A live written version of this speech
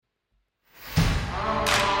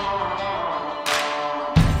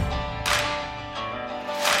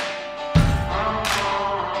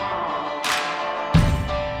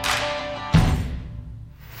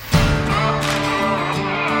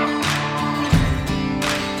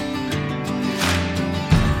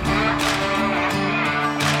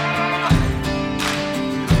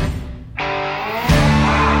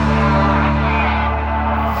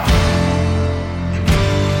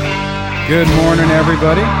Good morning,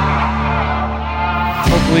 everybody.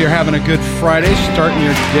 Hopefully you're having a good Friday, starting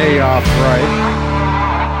your day off right.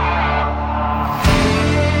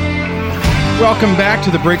 Welcome back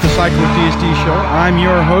to the Break the Cycle with DSD show. I'm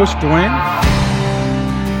your host, Dwayne.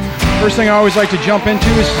 First thing I always like to jump into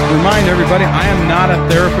is remind everybody I am not a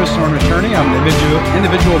therapist or an attorney. I'm an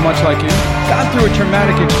individual much like you. Gone through a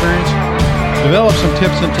traumatic experience, developed some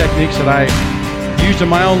tips and techniques that I used in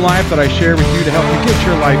my own life that I share with you to help you get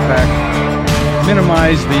your life back,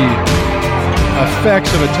 minimize the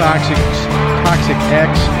effects of a toxic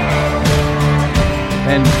ex,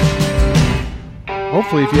 and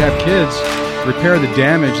hopefully if you have kids, repair the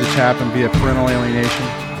damage that's happened via parental alienation.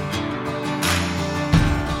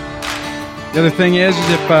 The other thing is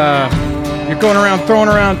if you're going around throwing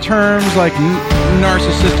around terms like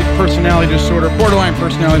narcissistic personality disorder, borderline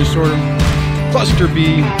personality disorder, cluster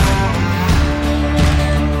B,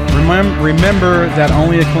 remember that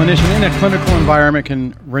only a clinician in a clinical environment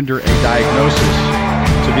can render a diagnosis.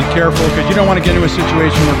 So be careful, because you don't want to get into a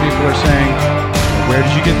situation where people are saying, where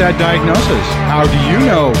did you get that diagnosis? How do you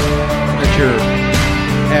know that your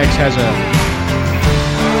ex has a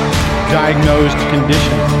diagnosed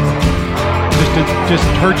condition? Just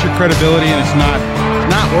hurts your credibility, and it's not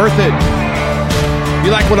worth it. If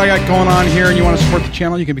you like what I got going on here and you want to support the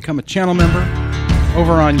channel, you can become a channel member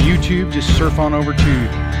over on YouTube. Just surf on over to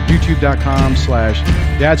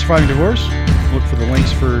youtube.com/dadsurvivingdivorce. Look for the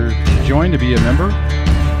links for join to be a member.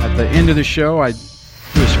 At the end of the show, I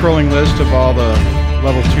do a scrolling list of all the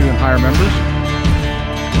level 2 and higher members.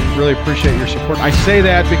 Really appreciate your support. I say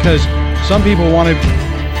that because some people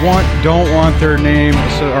don't want their name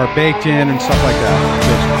or baked in and stuff like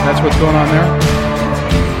that. That's what's going on there.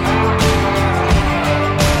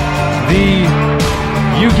 The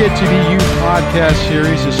You Get to Be You podcast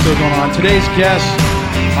series is still going on. Today's guest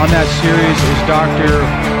on that series is Dr.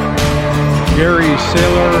 Gary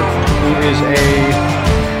Saylor, who is a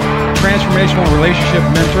transformational relationship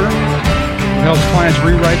mentor who helps clients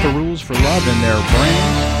rewrite the rules for love in their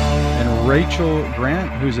brains, and Rachel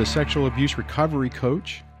Grant, who's a sexual abuse recovery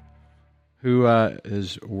coach who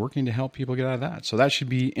is working to help people get out of that. So that should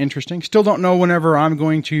be interesting. Still don't know whenever I'm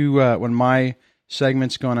going to, when my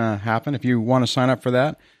segment's going to happen. If you want to sign up for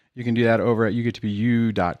that, you can do that over at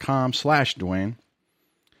yougettobeyou.com/Dwayne.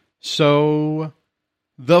 So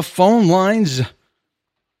the phone lines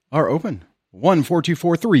are open.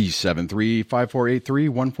 1-424-373-5483,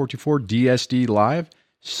 1-424-DSD live.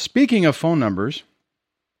 Speaking of phone numbers,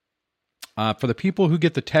 for the people who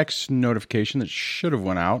get the text notification that should have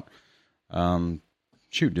went out,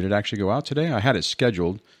 did it actually go out today? I had it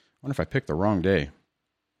scheduled. I wonder if I picked the wrong day.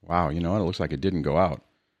 Wow, you know what? It looks like it didn't go out.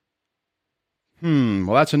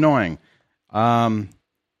 Well, that's annoying.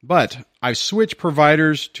 But I've switched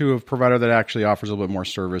providers to a provider that actually offers a little bit more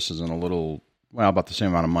services and about the same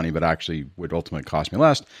amount of money, but actually would ultimately cost me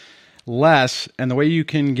less. And the way you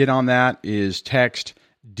can get on that is text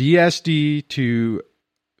DSD to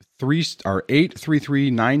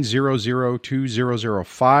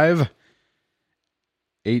 833-900-2005.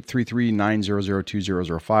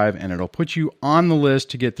 833-900-2005, and it'll put you on the list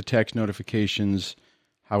to get the text notifications.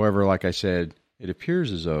 However, like I said, it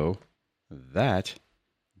appears as though that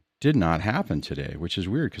did not happen today, which is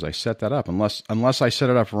weird because I set that up. Unless I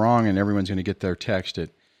set it up wrong and everyone's going to get their text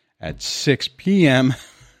at 6 p.m.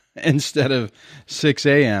 instead of 6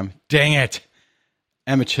 a.m. Dang it.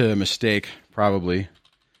 Amateur mistake, probably. I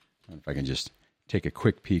don't know if I can just take a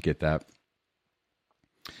quick peek at that.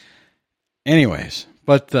 Anyways,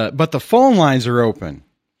 but the phone lines are open.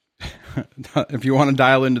 If you want to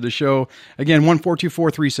dial into the show, again,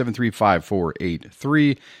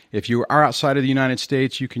 1-424-373-5483. If you are outside of the United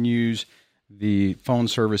States, you can use the phone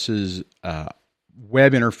services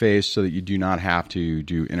web interface so that you do not have to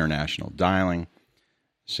do international dialing.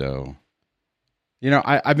 So,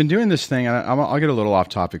 I've been doing this thing, and I'll get a little off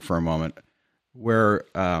topic for a moment, where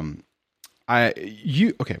when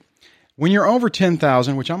you're over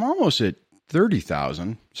 10,000, which I'm almost at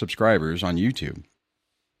 30,000 subscribers on YouTube.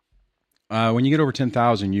 When you get over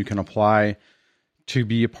 10,000, you can apply to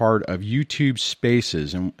be a part of YouTube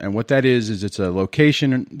Spaces. And what that is it's a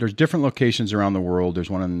location. There's different locations around the world. There's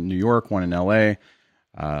one in New York, one in LA.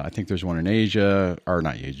 I think there's one in Asia, or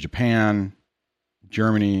not Asia, Japan,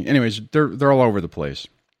 Germany. Anyways, they're all over the place.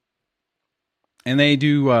 And they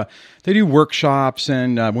do workshops.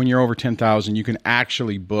 And when you're over 10,000, you can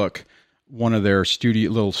actually book one of their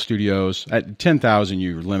little studios. At 10,000,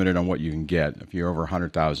 you're limited on what you can get. If you're over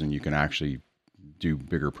 100,000, you can actually do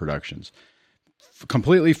bigger productions.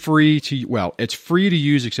 Completely free it's free to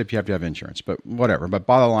use, except you have to have insurance, but whatever. But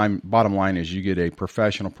bottom line is you get a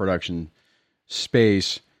professional production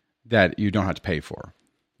space that you don't have to pay for.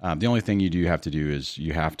 The only thing you do have to do is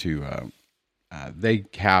you have to, they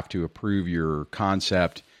have to approve your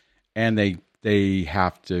concept, and they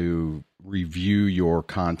have to review your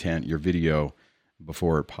content, your video,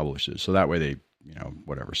 before it publishes. So that way they,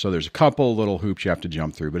 whatever. So there's a couple little hoops you have to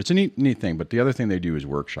jump through, but it's a neat thing. But the other thing they do is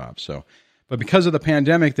workshops. So, but because of the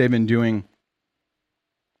pandemic, they have been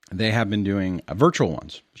doing virtual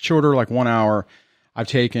ones, shorter, like 1 hour. I've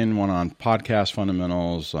taken one on podcast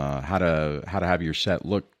fundamentals, how to have your set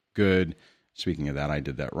look good. Speaking of that, I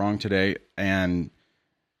did that wrong today. And,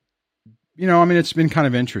 it's been kind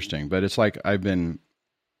of interesting, but it's like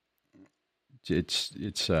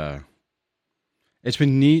it's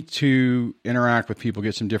been neat to interact with people,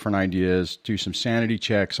 get some different ideas, do some sanity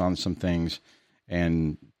checks on some things,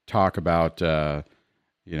 and talk about, how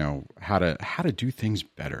to do things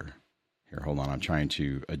better. Here, hold on. I'm trying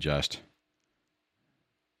to adjust.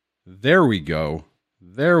 There we go.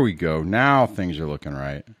 Now things are looking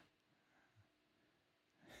right.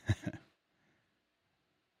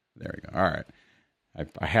 There we go. All right.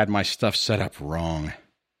 I had my stuff set up wrong.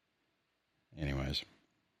 Anyways,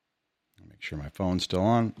 make sure my phone's still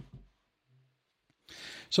on.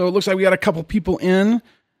 So it looks like we got a couple people in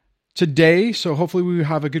today. So hopefully we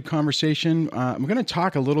have a good conversation. I'm going to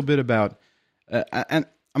talk a little bit about,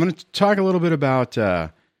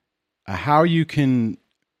 how you can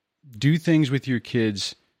do things with your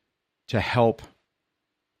kids to help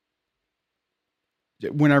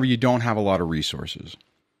whenever you don't have a lot of resources.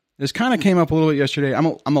 This kind of came up a little bit yesterday. I'm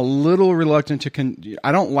a little reluctant to.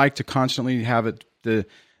 I don't like to constantly have it the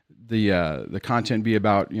content be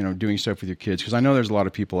about doing stuff with your kids, because I know there's a lot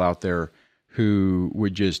of people out there who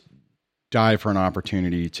would just die for an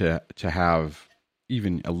opportunity to have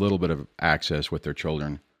even a little bit of access with their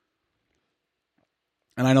children.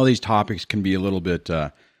 And I know these topics can be a little bit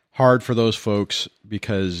hard for those folks,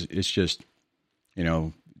 because it's just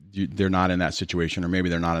they're not in that situation, or maybe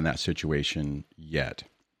they're not in that situation yet.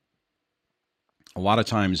 A lot of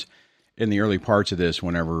times in the early parts of this,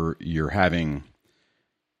 whenever you're having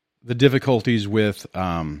the difficulties with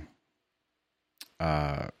that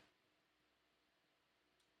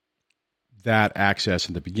access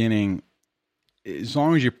in the beginning, as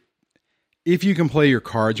long as if you can play your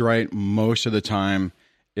cards right, most of the time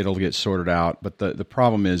it'll get sorted out. But the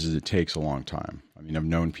problem is it takes a long time. I mean, I've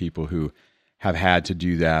known people who have had to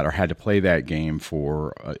do that, or had to play that game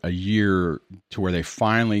for a year, to where they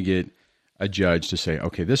finally get a judge to say,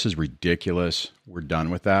 okay, this is ridiculous, we're done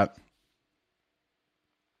with that.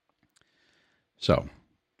 So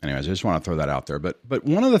anyways, I just want to throw that out there. But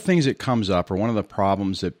one of the things that comes up, or one of the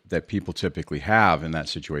problems that people typically have in that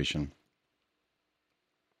situation,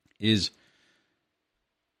 is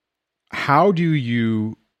how do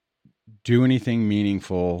you do anything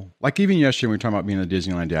meaningful? Like even yesterday, we were talking about being a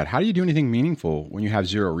Disneyland dad. How do you do anything meaningful when you have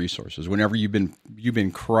zero resources? Whenever you've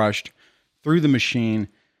been crushed through the machine,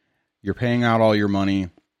 you're paying out all your money,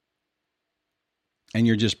 and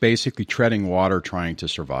you're just basically treading water trying to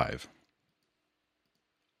survive.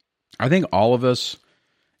 I think all of us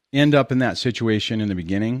end up in that situation in the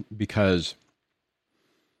beginning, because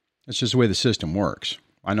it's just the way the system works.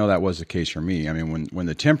 I know that was the case for me. I mean, when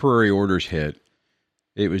the temporary orders hit,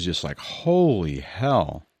 it was just like, holy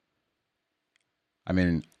hell. I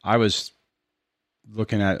mean, I was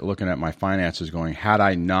looking at my finances going, had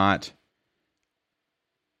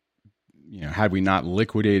we not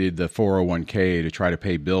liquidated the 401k to try to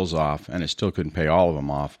pay bills off, and it still couldn't pay all of them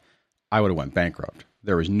off, I would have went bankrupt.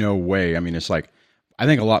 There was no way. I mean, it's like, I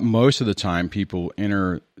think most of the time people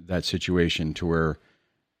enter that situation to where,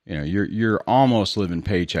 you're almost living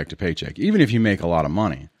paycheck to paycheck, even if you make a lot of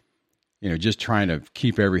money, just trying to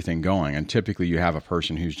keep everything going. And typically you have a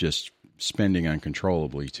person who's just spending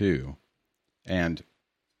uncontrollably too. And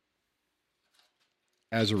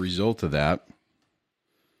as a result of that,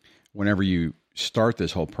 whenever you start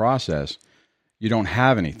this whole process, you don't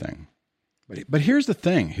have anything. But here's the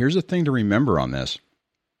thing. Here's the thing to remember on this.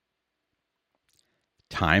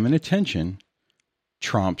 Time and attention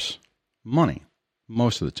trumps money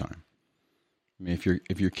most of the time. I mean,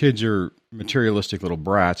 if your kids are materialistic little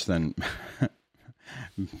brats, then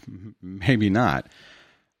maybe not.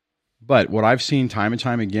 But what I've seen time and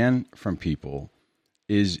time again from people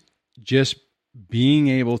is just being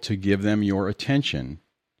able to give them your attention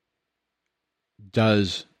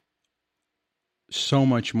does so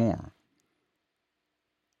much more.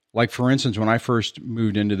 Like, for instance, when I first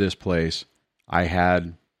moved into this place, I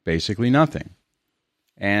had basically nothing.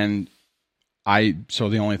 And so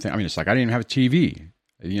the only thing, it's like I didn't even have a TV.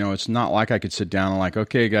 It's not like I could sit down and like,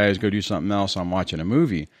 okay, guys, go do something else. I'm watching a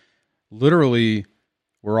movie. Literally,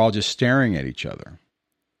 we're all just staring at each other.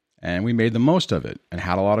 and we made the most of it and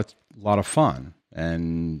had a lot of fun.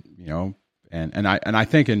 And, you know, and I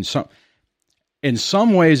think in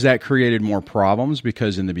some ways that created more problems,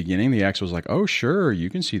 because in the beginning the ex was like, oh, sure, you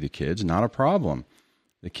can see the kids, not a problem.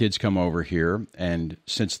 The kids come over here, and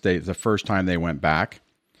since the first time they went back,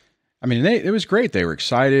 I mean, it was great. They were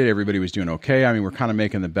excited. Everybody was doing okay. I mean, we're kind of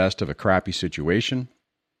making the best of a crappy situation.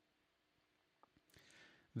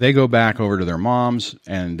 They go back over to their moms,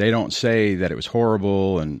 and they don't say that it was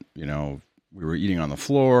horrible and, you know, we were eating on the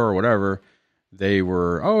floor or whatever. They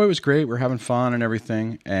were, oh, it was great. We're having fun and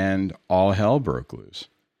everything. And all hell broke loose.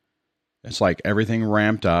 It's like everything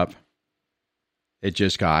ramped up. It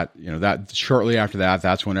just got, you know, that shortly after that,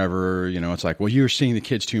 that's whenever, you know, it's like, well, you're seeing the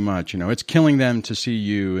kids too much. You know, it's killing them to see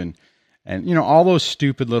you. And you know, all those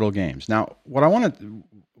stupid little games. Now, what I want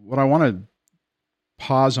to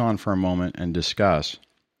pause on for a moment and discuss,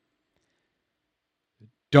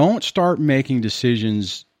 don't start making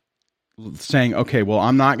decisions saying, okay, well,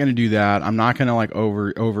 I'm not going to do that. I'm not going to like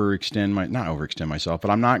not overextend myself,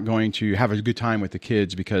 but I'm not going to have a good time with the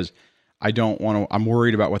kids because I'm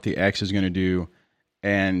worried about what the ex is going to do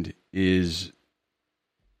and is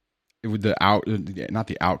not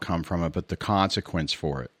the outcome from it, but the consequence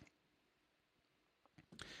for it.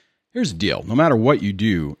 Here's the deal. No matter what you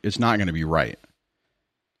do, it's not going to be right.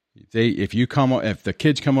 If the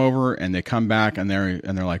kids come over and they come back and they're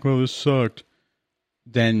like, well, this sucked,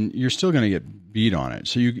 then you're still going to get beat on it.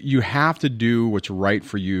 So you have to do what's right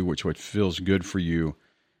for you, what feels good for you.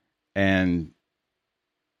 And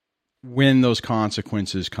when those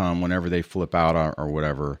consequences come, whenever they flip out or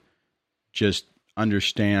whatever, just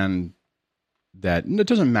understand that it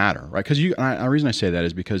doesn't matter, right? Because the reason I say that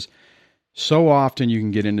is because so often you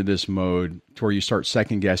can get into this mode to where you start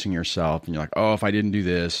second guessing yourself, and you're like, oh, if I didn't do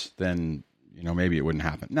this, then, you know, maybe it wouldn't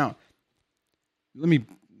happen. Now, let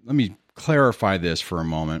me clarify this for a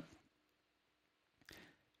moment.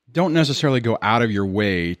 Don't necessarily go out of your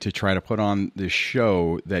way to try to put on this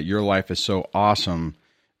show that your life is so awesome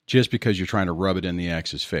just because you're trying to rub it in the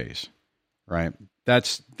ex's face, right?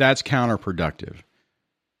 That's counterproductive.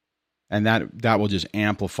 And that will just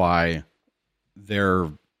amplify their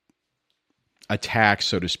attack,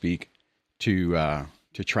 so to speak, to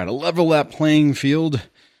try to level that playing field,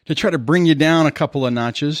 to try to bring you down a couple of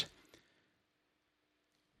notches.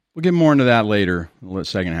 We'll get more into that later in the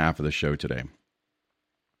second half of the show today.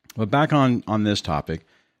 But back on this topic,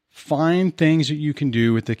 find things that you can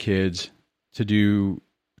do with the kids to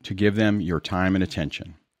give them your time and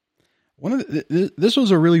attention. This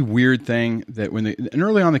was a really weird thing that and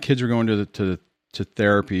early on the kids were going to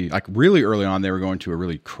therapy, like really early on they were going to a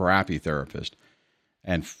really crappy therapist.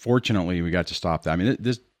 And fortunately we got to stop that. I mean,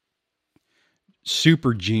 this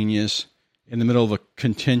super genius in the middle of a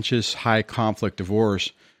contentious, high conflict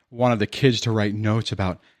divorce wanted the kids to write notes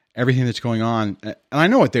about everything that's going on. And I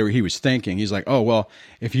know what he was thinking. He's like, oh, well,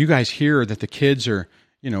 if you guys hear that the kids are,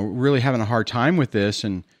 you know, really having a hard time with this,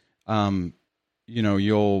 and, you know,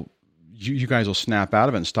 you guys will snap out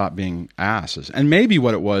of it and stop being asses. And maybe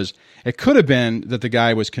what it was, it could have been that the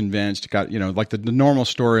guy was convinced, you know, like the normal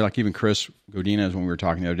story, like even Chris Godinez, when we were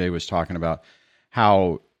talking the other day, was talking about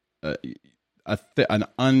how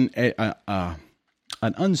an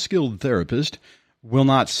unskilled therapist will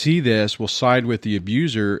not see this, will side with the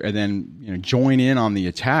abuser, and then, you know, join in on the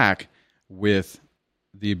attack with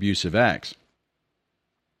the abusive ex.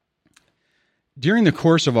 During the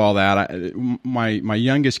course of all that, my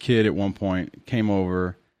youngest kid at one point came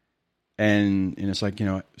over, and it's like, you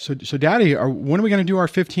know, so Daddy, when are we going to do our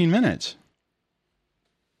 15 minutes?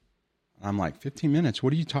 I'm like, 15 minutes?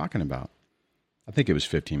 What are you talking about? I think it was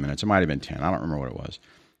 15 minutes. It might have been 10. I don't remember what it was.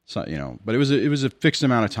 So, you know, but it was a fixed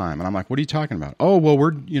amount of time. And I'm like, what are you talking about? Oh, well,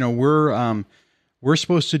 we're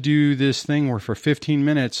supposed to do this thing where for 15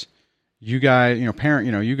 minutes, you guys, you know, parent,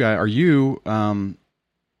 you know, you guys, or you,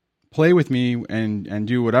 play with me and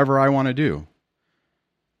do whatever I want to do.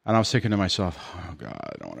 And I was thinking to myself, oh God,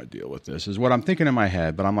 I don't want to deal with this, is what I'm thinking in my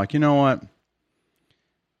head. But I'm like, you know what?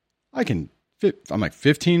 I'm like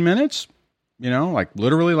 15 minutes, you know, like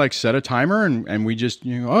literally like set a timer and we just,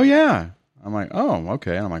 you know, oh yeah. I'm like, oh,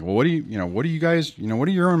 okay. And I'm like, well, what do you guys, you know, what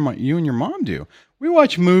do you and your mom do? We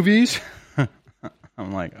watch movies.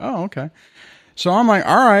 I'm like, oh, okay. So I'm like,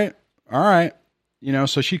 all right. You know,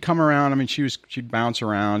 so she'd come around. I mean, she'd bounce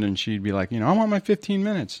around and she'd be like, you know, I want my 15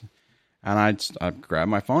 minutes. And I'd grab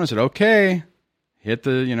my phone and said, okay,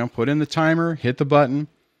 put in the timer, hit the button,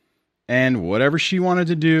 and whatever she wanted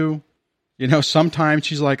to do, you know, sometimes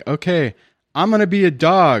she's like, okay, I'm going to be a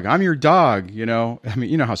dog. I'm your dog, you know. I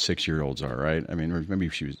mean, you know how 6-year-olds are, right? I mean, maybe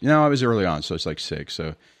she was, you know, I was early on, so it's like 6.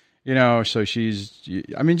 So, so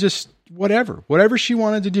just whatever she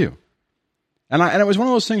wanted to do. And it was one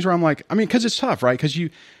of those things where I'm like, cause it's tough, right? Cause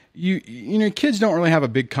kids don't really have a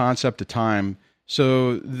big concept of time.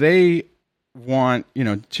 So they want,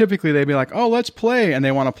 typically they'd be like, oh, let's play. And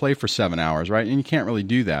they want to play for 7 hours, right? And you can't really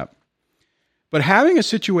do that. But having a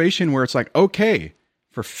situation where it's like, okay,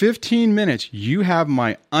 for 15 minutes, you have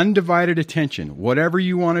my undivided attention, whatever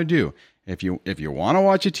you want to do. If you want to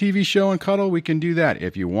watch a TV show and cuddle, we can do that.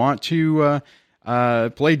 If you want to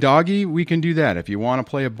play doggy, we can do that. If you want to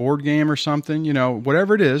play a board game or something,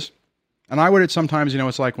 whatever it is. And I would sometimes,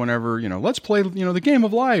 it's like whenever, let's play, the game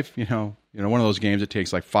of life, one of those games that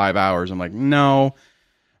takes like 5 hours. I'm like, no.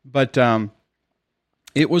 But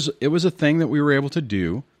it was a thing that we were able to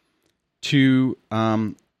do to,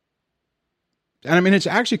 and it's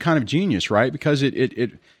actually kind of genius, right? Because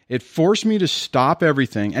it forced me to stop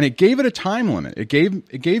everything, and it gave it a time limit. It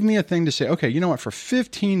gave me a thing to say, okay, you know what? For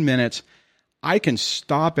 15 minutes, I can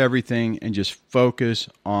stop everything and just focus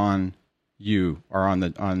on you or on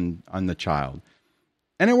the child.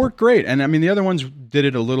 And it worked great. And the other ones did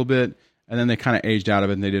it a little bit, and then they kind of aged out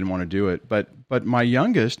of it and they didn't want to do it. But my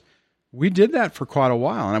youngest, we did that for quite a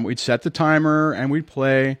while, and we'd set the timer and we'd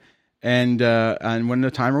play. And when the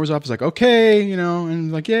timer was up, it's like, okay,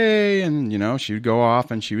 and like, yay. And, she would go off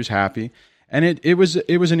and she was happy. And it was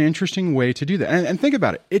an interesting way to do that. And think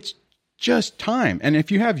about it. It's just time. And if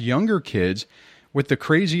you have younger kids with the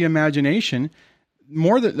crazy imagination,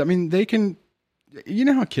 they can,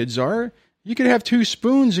 how kids are. You could have 2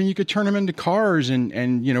 spoons and you could turn them into cars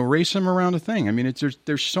and race them around a thing.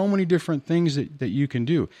 There's so many different things that you can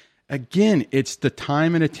do. Again, it's the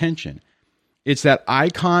time and attention. It's that eye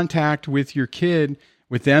contact with your kid,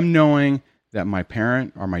 with them knowing that my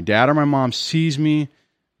parent or my dad or my mom sees me,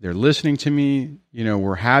 they're listening to me,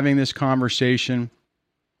 we're having this conversation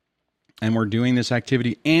and we're doing this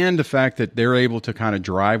activity, and the fact that they're able to kind of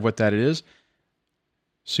drive what that is.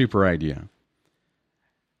 Super idea.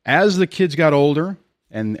 As the kids got older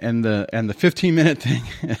and the 15-minute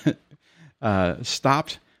thing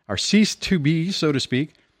stopped or ceased to be, so to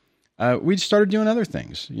speak, we started doing other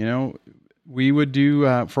things. We would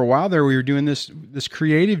do, for a while there, we were doing this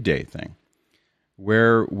creative day thing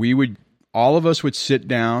where all of us would sit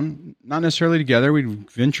down, not necessarily together. We'd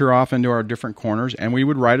venture off into our different corners and we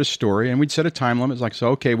would write a story, and we'd set a time limit. It's like, so,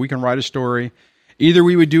 okay, we can write a story. Either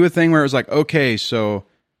we would do a thing where it was like, okay, so,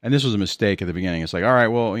 and this was a mistake at the beginning. It's like, all right,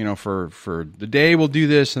 well, for the day we'll do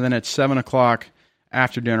this. And then at 7:00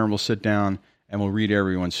 after dinner, we'll sit down and we'll read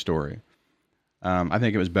everyone's story. I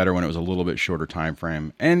think it was better when it was a little bit shorter time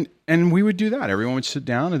frame. And we would do that. Everyone would sit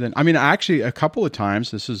down, and then, actually a couple of times,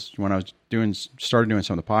 this is when I was started doing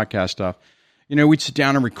some of the podcast stuff, we'd sit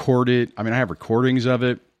down and record it. I have recordings of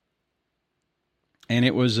it, and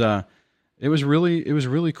it was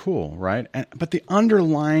really cool. Right. But the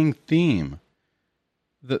underlying theme,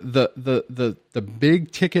 the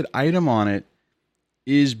big ticket item on it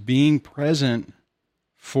is being present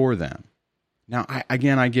for them. Now, I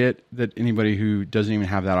get that anybody who doesn't even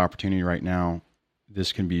have that opportunity right now,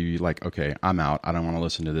 this can be like, okay, I'm out. I don't want to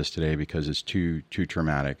listen to this today because it's too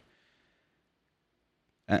traumatic.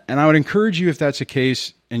 And I would encourage you, if that's the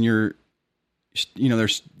case, and you're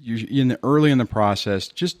early in the process,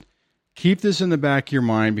 just keep this in the back of your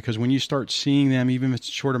mind, because when you start seeing them, even if it's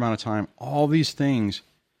a short amount of time, all these things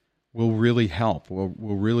will really help, will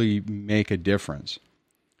really make a difference.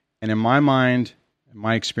 And in my mind, in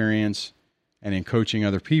my experience, and in coaching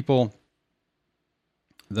other people,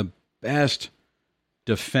 the best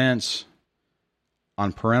defense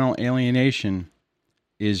on parental alienation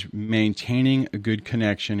is maintaining a good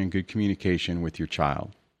connection and good communication with your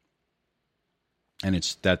child. And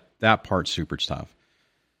it's that part's super tough.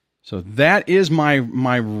 So that is my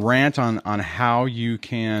rant on how you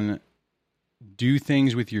can do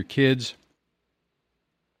things with your kids.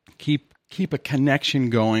 Keep a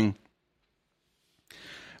connection going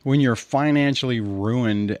when you're financially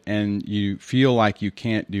ruined and you feel like you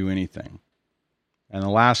can't do anything. And the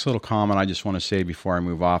last little comment I just want to say before I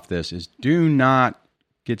move off this is, do not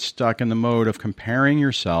get stuck in the mode of comparing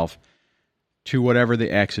yourself to whatever the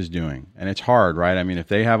ex is doing. And it's hard, right? If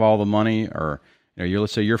they have all the money, or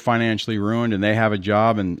let's say you're financially ruined and they have a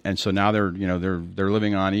job, and so now they're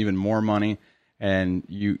living on even more money, and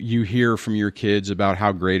you hear from your kids about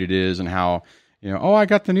how great it is and how, oh, I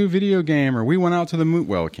got the new video game, or we went out to the movie.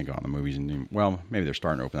 Well, we can't go on the movies. Well, maybe they're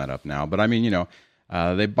starting to open that up now. But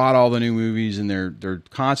they bought all the new movies, and they're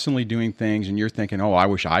constantly doing things, and you're thinking, oh, I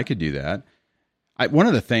wish I could do that. One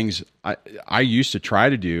of the things I used to try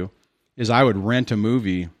to do is I would rent a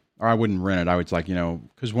movie. or I wouldn't rent it. I would like,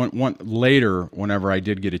 because one later, whenever I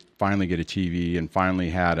did finally get a TV and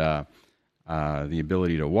finally had the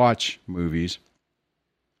ability to watch movies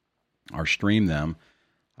or stream them,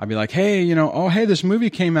 I'd be like, hey, hey, this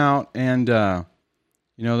movie came out and, the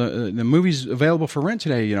movie's available for rent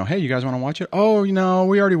today. Hey, you guys want to watch it? Oh,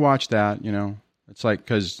 we already watched that. It's like,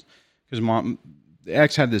 because the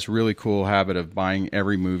ex had this really cool habit of buying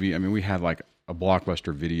every movie. I mean, we had like a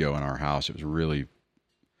Blockbuster Video in our house. It was really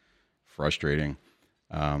frustrating.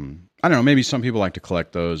 I don't know. Maybe some people like to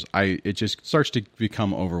collect those. It just starts to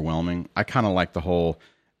become overwhelming. I kind of like the whole,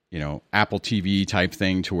 Apple TV type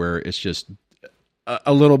thing to where it's just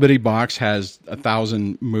a little bitty box has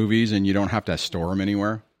 1,000 movies and you don't have to store them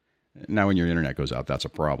anywhere. Now, when your internet goes out, that's a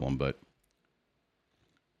problem. But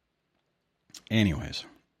anyways,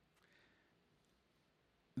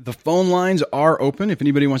 the phone lines are open. If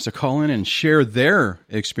anybody wants to call in and share their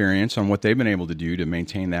experience on what they've been able to do to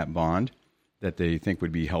maintain that bond that they think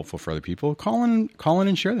would be helpful for other people, call in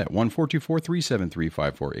and share that.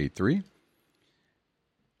 1-424-373-5483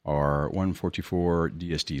 or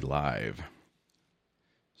 1-424-DSD Live.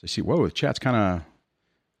 So see, whoa, the chat's kind of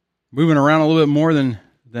moving around a little bit more than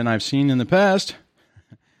I've seen in the past.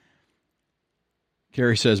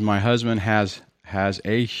 Carrie says, my husband has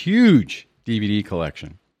a huge DVD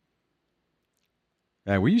collection.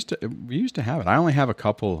 Yeah, we used to have it. I only have a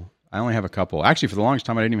couple. Actually, for the longest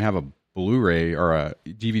time, I didn't even have a Blu-ray or a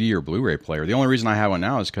DVD or Blu-ray player. The only reason I have one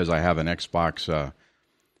now is because I have an Xbox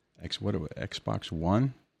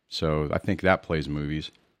One. So I think that plays movies.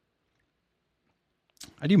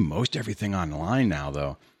 I do most everything online now,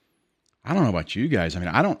 though. I don't know about you guys. I mean,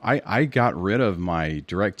 I got rid of my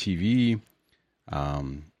DirecTV.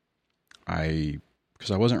 Because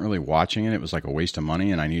I wasn't really watching it. It was like a waste of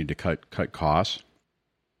money, and I needed to cut costs.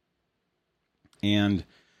 And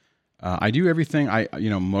I do everything.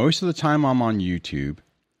 Most of the time I'm on YouTube,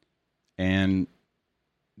 and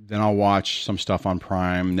then I'll watch some stuff on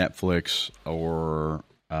Prime, Netflix, or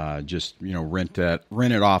just rent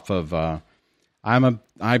it off of.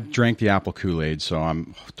 I drank the Apple Kool-Aid, so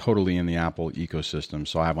I'm totally in the Apple ecosystem.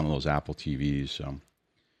 So I have one of those Apple TVs. So,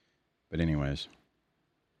 but anyways.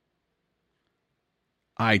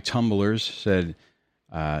 Tumblers said,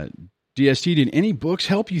 DST, did any books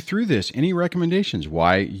help you through this? Any recommendations?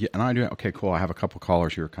 Why? And I do. Okay, cool. I have a couple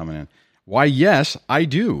callers who are coming in. Why? Yes, I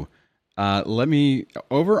do. Let me,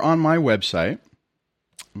 over on my website,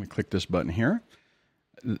 let me click this button here.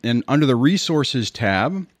 And under the resources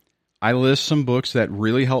tab, I list some books that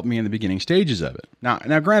really helped me in the beginning stages of it. Now,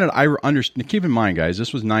 granted, I understand. Keep in mind, guys,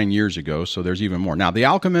 this was 9 years ago, so there's even more. Now, The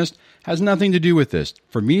Alchemist has nothing to do with this.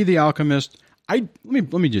 For me, The Alchemist, let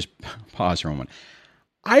me just pause for a moment.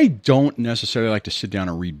 I don't necessarily like to sit down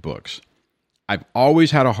and read books. I've always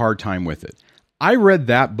had a hard time with it. I read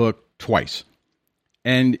that book twice,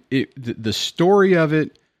 and the story of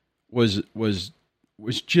it was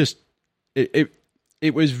just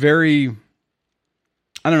it was very.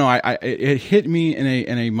 I don't know. It hit me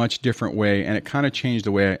in a much different way, and it kind of changed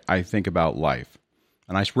the way I think about life.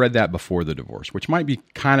 And I read that before the divorce, which might be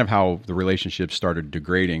kind of how the relationship started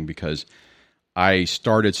degrading, because I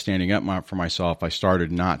started standing up for myself. I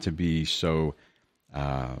started not to be so,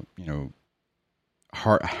 hard.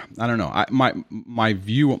 I don't know. My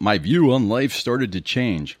view on life started to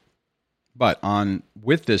change. But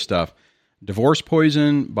with this stuff, Divorce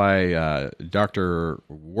Poison by Dr.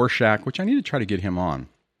 Warshak, which I need to try to get him on.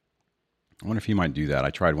 I wonder if he might do that. I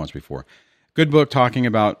tried once before. Good book talking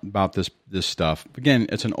about this stuff. Again,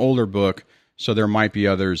 it's an older book, so there might be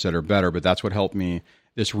others that are better, but that's what helped me.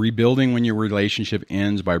 This Rebuilding When Your Relationship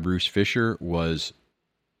Ends by Bruce Fisher was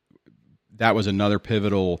another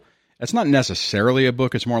pivotal. It's not necessarily a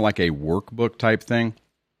book. It's more like a workbook type thing.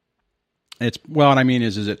 What I mean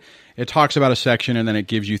is it talks about a section, and then it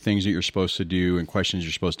gives you things that you're supposed to do and questions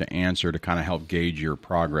you're supposed to answer to kind of help gauge your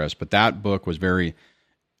progress. But that book was very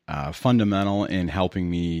fundamental in helping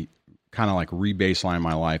me kind of like re-baseline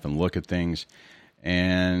my life and look at things.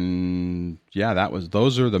 And yeah,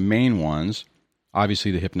 those are the main ones.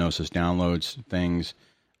 Obviously, the hypnosis downloads things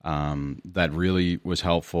that really was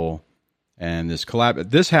helpful. And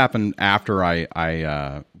this happened after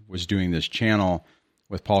I was doing this channel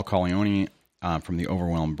with Paul Corleone from The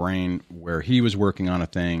Overwhelmed Brain, where he was working on a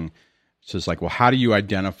thing. So it's like, well, how do you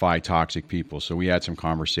identify toxic people? So we had some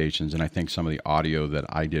conversations, and I think some of the audio that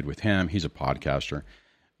I did with him, he's a podcaster,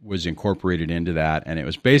 was incorporated into that. And it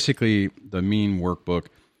was basically the mean workbook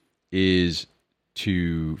is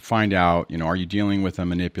to find out, are you dealing with a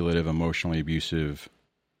manipulative, emotionally abusive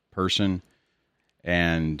person?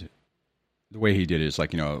 And the way he did it is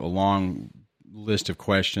like, a long list of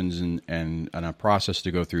questions and a process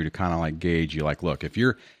to go through to kind of like gauge you. Like, look, if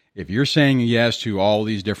you're saying yes to all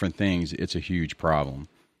these different things, it's a huge problem.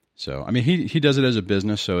 So, I mean, he does it as a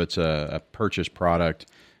business, so it's a purchased product.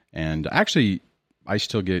 And actually, I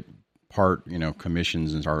still get part,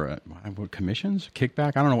 commissions or commissions,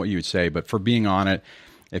 kickback. I don't know what you would say, but for being on it,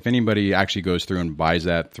 if anybody actually goes through and buys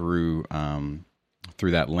that through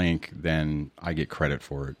that link, then I get credit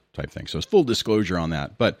for it, type thing. So it's full disclosure on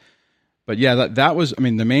that. But yeah, that was, I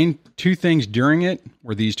mean, the main two things during it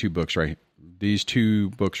were these two books right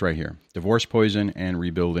here: Divorce Poison and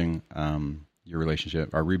Rebuilding Your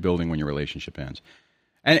Relationship, or Rebuilding When Your Relationship Ends.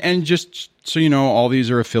 And just so you know, all these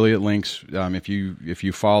are affiliate links. If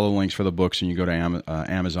you follow links for the books and you go to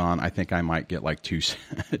Amazon, I think I might get like 2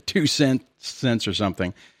 cents or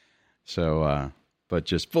something. So, but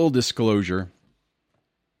just full disclosure.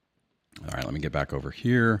 All right, let me get back over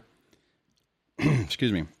here.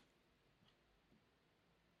 Excuse me.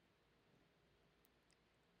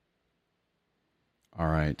 All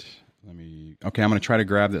right, okay, I'm going to try to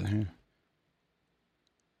grab that.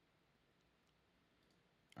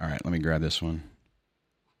 All right, let me grab this one.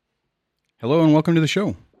 Hello and welcome to the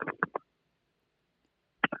show.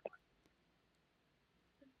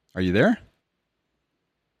 Are you there?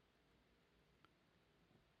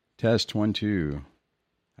 Test 1 2.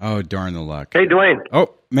 Oh, darn the luck. Hey, Dwayne.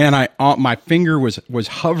 Oh, man, my finger was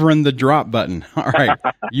hovering the drop button. All right,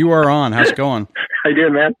 you are on. How's it going? How you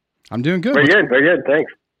doing, man? I'm doing good. Very good.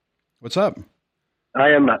 Thanks. What's up?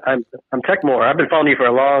 I'm Techmore. I've been following you for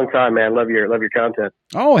a long time, man. Love your content.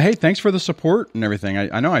 Oh, hey, thanks for the support and everything.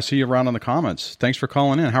 I know I see you around in the comments. Thanks for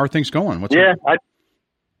calling in. How are things going? What's up? I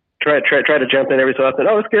try to jump in every so often.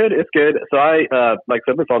 Oh, it's good. So I like I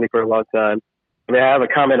said, I've been following you for a long time. I mean, I have a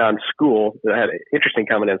comment on school. I had an interesting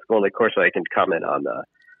comment on school, and of course I can comment on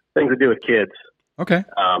things to do with kids. Okay.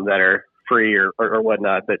 That are free or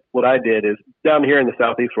whatnot. But what I did is down here in the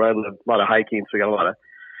Southeast where I live, a lot of hiking, so we got a lot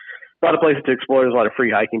of places to explore. There's a lot of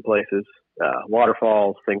free hiking places,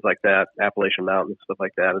 waterfalls, things like that, Appalachian Mountains, stuff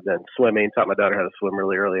like that. And then swimming. Taught my daughter how to swim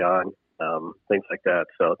really early on, things like that.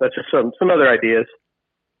 So that's just some other ideas.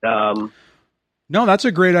 No, that's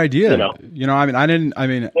a great idea.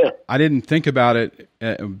 I didn't think about it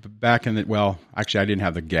back in the, well, actually I didn't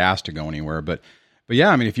have the gas to go anywhere, but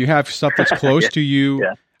yeah, I mean, if you have stuff that's close to you,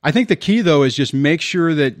 yeah. I think the key though is just make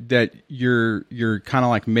sure that you're kind of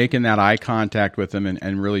like making that eye contact with them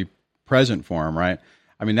and really present for them, right?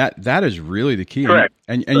 I mean, that is really the key. Correct.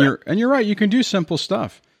 And you're right. You can do simple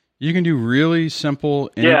stuff. You can do really simple,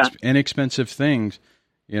 inexpensive things,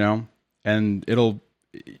 and it'll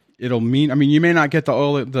mean, I mean, you may not get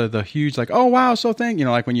the huge, like, oh, wow, so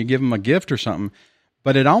like when you give them a gift or something,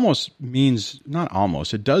 but it almost means, not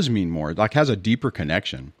almost, it does mean more, like has a deeper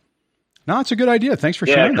connection. No, it's a good idea. Thanks for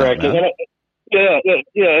sharing correct. that. Man. Yeah.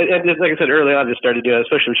 And just like I said earlier, I just started doing it,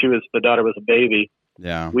 especially when the daughter was a baby.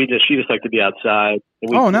 Yeah. She just liked to be outside.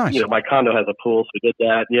 And nice. My condo has a pool, so we did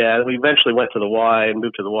that. Yeah. We eventually went to the Y and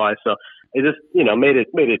moved to the Y. So it just, made it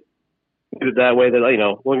that way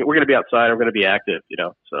that, we're going to be outside. We're going to be active,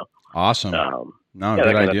 so. Awesome. Good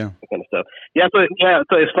idea. That kind of stuff.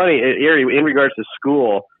 So it's funny, Erie, in regards to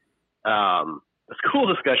school, the school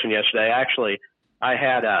discussion yesterday, actually, I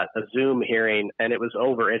had a Zoom hearing and it was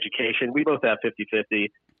over education. We both have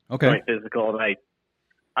 50-50 joint physical, and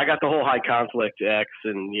I got the whole high conflict X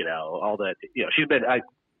and, all that,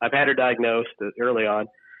 I've had her diagnosed early on.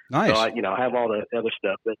 Nice. So I have all the other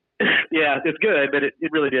stuff, but yeah, it's good, but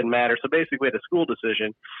it really didn't matter. So basically we had a school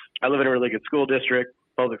decision. I live in a really good school district,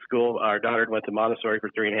 public school. Our daughter went to Montessori for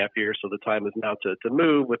 3.5 years. So the time is now to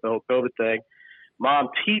move with the whole COVID thing. Mom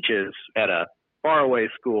teaches at a faraway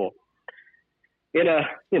school in a,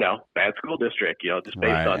 bad school district, just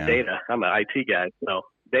based on data. I'm an IT guy. So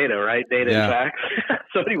data, right? Data and facts.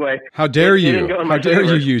 So anyway. How dare you? How dare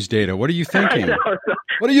you use data? What are you thinking?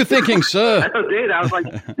 What are you thinking, sir? I know data. I was like,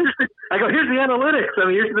 I go, here's the analytics. I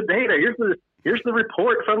mean, here's the data. Here's the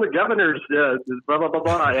report from the governors, blah, blah, blah,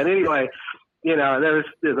 blah. And anyway,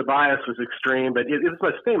 the bias was extreme, but it was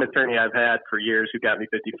my same attorney I've had for years who got me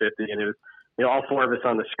 50-50. And it was, all four of us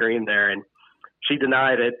on the screen there. And she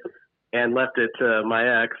denied it and left it to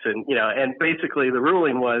my ex. And, and basically the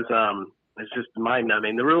ruling was, it's just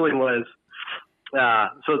mind-numbing. The ruling was,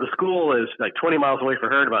 so the school is like 20 miles away for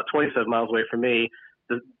her and about 27 miles away from me.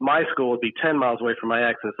 My school would be 10 miles away from my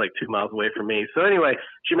ex, and it's like 2 miles away from me. So anyway,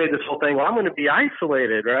 she made this whole thing, well, I'm going to be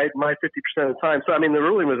isolated, right, my 50% of the time. So, I mean, the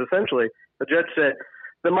ruling was essentially, the judge said,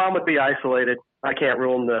 the mom would be isolated. I can't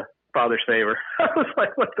rule in the father's favor. I was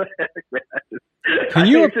like, what the heck, man? Can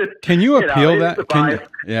you appeal that?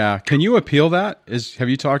 Can you appeal that? Have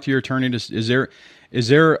you talked to your attorney? Is Is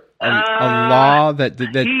there a law that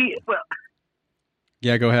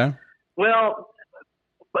yeah, go ahead. Well,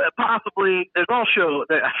 possibly. There's also,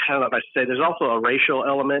 I don't know if I should say, there's also a racial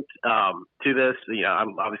element to this. You know,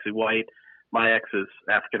 I'm obviously white. My ex is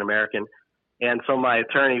African American. And so my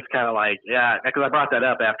attorney's kind of like, yeah, because I brought that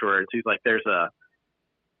up afterwards. He's like, the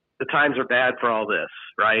times are bad for all this,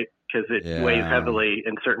 right? Because it weighs heavily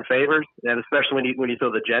in certain favors, and especially when you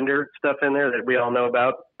throw the gender stuff in there that we all know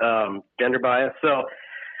about, gender bias. So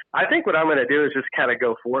I think what I'm going to do is just kind of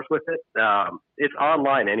go forth with it. It's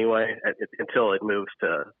online anyway until it moves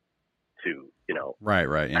to you know, right,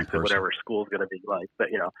 in person, whatever school's going to be like,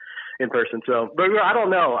 but you know, in person. So, but I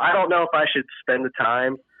don't know. I don't know if I should spend the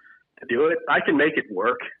time to do it. I can make it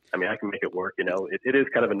work. I mean, I can make it work. You know, it is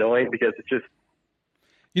kind of annoying because it's just,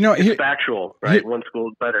 you know, it's factual, right? One school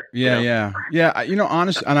is better. Yeah, you know? Yeah. You know,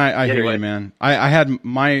 honest, and I hear you, man. I had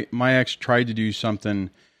my ex tried to do something.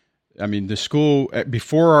 I mean, the school,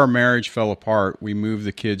 before our marriage fell apart, we moved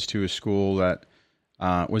the kids to a school that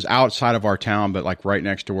was outside of our town, but like right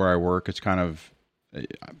next to where I work. It's kind of,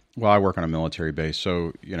 well, I work on a military base,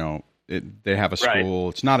 so you know, they have a school.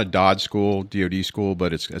 Right. It's not a DOD school,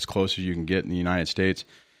 but it's as close as you can get in the United States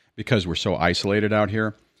because we're so isolated out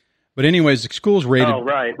here. But anyways, the school's rated. Oh,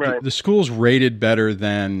 right. The school's rated better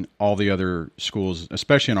than all the other schools,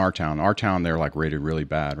 especially in our town. Our town, they're like rated really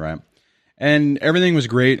bad, right? And everything was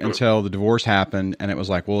great until the divorce happened, and it was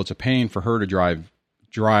like, well, it's a pain for her to drive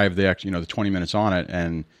the 20 minutes on it.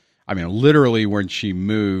 And I mean, literally, when she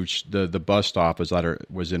moved, the bus stop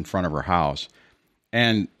was in front of her house,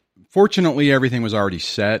 and fortunately, everything was already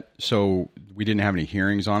set, so we didn't have any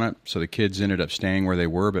hearings on it. So the kids ended up staying where they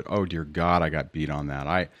were. But oh dear God, I got beat on that.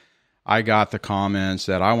 I got the comments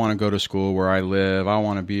that I want to go to school where I live. I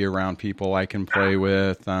want to be around people I can play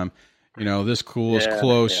with. You know, this school is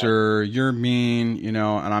closer. Yeah. You're mean, you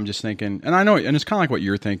know, and I'm just thinking, and I know, and it's kind of like what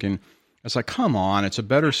you're thinking. It's like, come on, it's a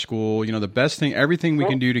better school. You know, the best thing, everything we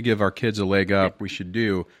can do to give our kids a leg up, we should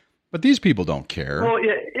do. But these people don't care. Well,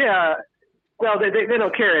 yeah. Well, they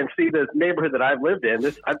don't care. And see, the neighborhood that I've lived in,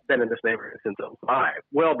 I've been in this neighborhood since 2005,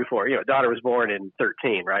 well before, you know, daughter was born in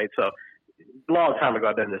 2013, right? So a long time ago,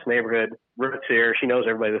 I've been in this neighborhood. Ruth's here. She knows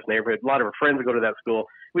everybody in this neighborhood. A lot of her friends go to that school.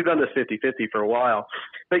 We've done this 50-50 for a while.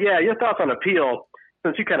 But yeah, your thoughts on appeal,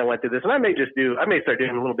 since you kind of went through this, and I may start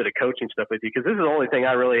doing a little bit of coaching stuff with you because this is the only thing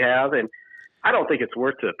I really have. And I don't think it's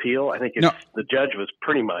worth to appeal. I think the judge was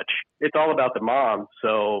pretty much, it's all about the mom.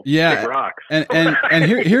 So big rocks. And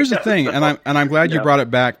here's the thing. And I'm glad you brought it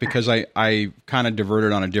back because I kind of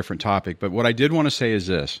diverted on a different topic. But what I did want to say is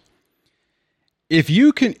this. If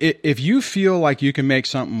you feel like you can make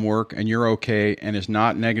something work and you're okay and it's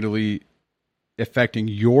not negatively affecting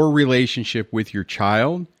your relationship with your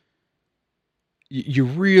child, you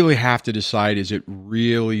really have to decide, is it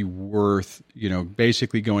really worth, you know,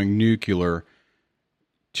 basically going nuclear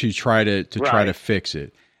to try to fix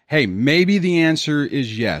it? Hey, maybe the answer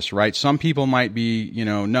is yes, right? Some people might be, you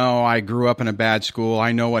know, no, I grew up in a bad school.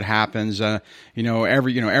 I know what happens.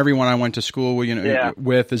 Everyone I went to school with,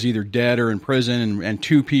 with is either dead or in prison, and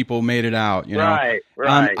two people made it out. You know,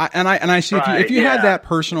 right. I see if you had that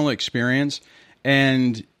personal experience,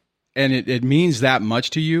 and it means that much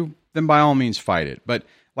to you, then by all means fight it. But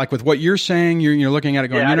like with what you're saying, you're looking at it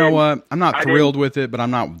going, what? I'm not thrilled with it, but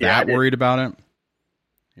I'm not that worried about it.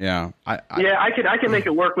 Yeah, I can make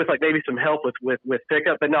it work with like maybe some help with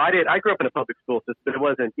pickup, but no, I grew up in a public school system, but it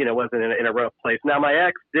wasn't in a rough place. Now my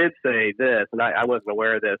ex did say this, and I wasn't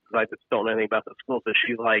aware of this because I just don't know anything about the school. So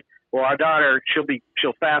she's like, well, our daughter,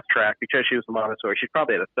 she'll fast track because she was a Montessori. She's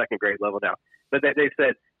probably at a second grade level now, but they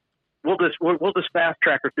said we'll just fast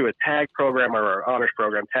track her through a TAG program or our honors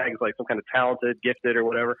program. TAG is like some kind of talented, gifted, or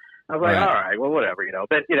whatever. I was like, all right, well, whatever, you know.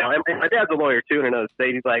 But you know, and my dad's a lawyer too in another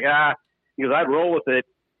state. He's like, he goes, I'd roll with it.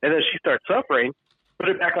 And then she starts suffering, put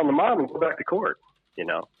it back on the mom and go back to court, you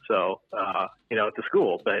know. So, at the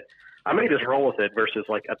school. But I may just roll with it versus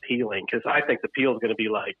like appealing because I think the appeal is going to be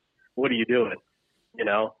like, what are you doing? You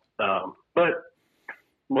know? But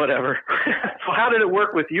whatever. So how did it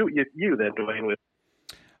work with you then, Dwayne, with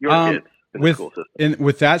your kids in the school system?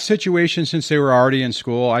 With that situation, since they were already in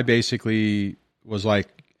school, I basically was like,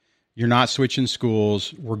 you're not switching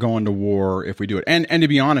schools. We're going to war if we do it. And to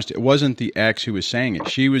be honest, it wasn't the ex who was saying it.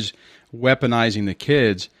 She was weaponizing the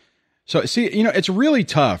kids. So see, you know, it's really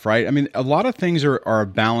tough, right? I mean, a lot of things are a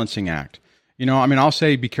balancing act. You know, I mean, I'll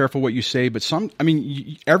say be careful what you say, but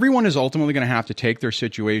everyone is ultimately going to have to take their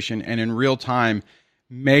situation and in real time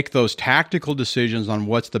make those tactical decisions on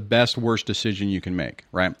what's the best, worst decision you can make,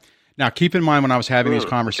 right? Now, keep in mind when I was having these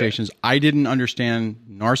conversations, I didn't understand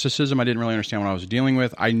narcissism. I didn't really understand what I was dealing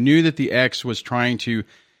with. I knew that the ex was trying to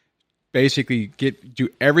basically do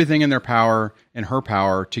everything in her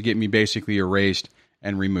power to get me basically erased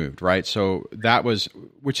and removed. Right. So that was,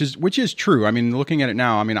 which is true. I mean, looking at it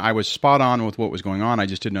now, I mean, I was spot on with what was going on. I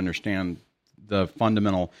just didn't understand the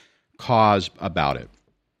fundamental cause about it.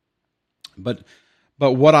 But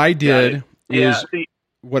what I did is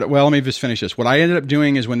well, let me just finish this. What I ended up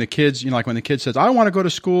doing is when the kids, like when the kid says, I want to go to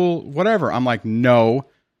school, whatever, I'm like, no,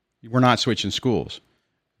 we're not switching schools.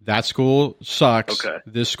 That school sucks. Okay.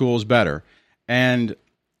 This school is better. And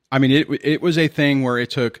I mean, it was a thing where it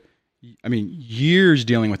took, years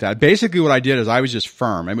dealing with that. Basically what I did is I was just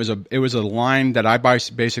firm. It was a line that I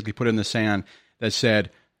basically put in the sand that said,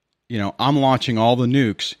 I'm launching all the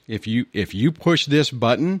nukes. If you push this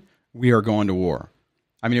button, we are going to war.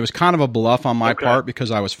 I mean, it was kind of a bluff on my part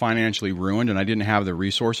because I was financially ruined and I didn't have the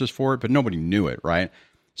resources for it, but nobody knew it, right?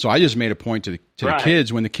 So I just made a point to the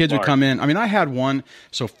kids when the kids would come in. I mean, I had one.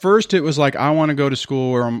 So first it was like, I want to go to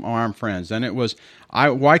school where I'm friends. Then it was,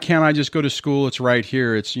 why can't I just go to school? It's right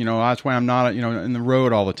here. It's, that's why I'm not, in the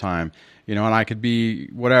road all the time, and I could be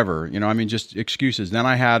whatever, just excuses. Then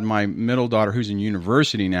I had my middle daughter who's in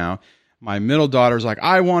university now. My middle daughter's like,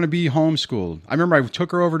 I want to be homeschooled. I remember I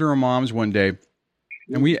took her over to her mom's one day.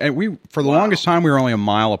 And we for the longest time, we were only a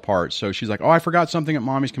mile apart. So she's like, oh, I forgot something at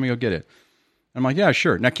mommy's. Can we go get it? I'm like, yeah,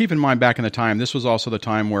 sure. Now, keep in mind, back in the time, this was also the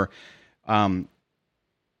time where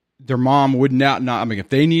their mom would not, if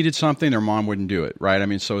they needed something, their mom wouldn't do it, right? I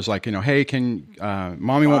mean, so it's like, hey,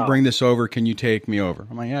 mommy won't bring this over. Can you take me over?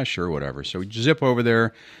 I'm like, yeah, sure, whatever. So we zip over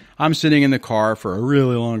there. I'm sitting in the car for a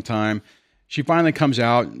really long time. She finally comes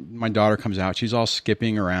out. My daughter comes out. She's all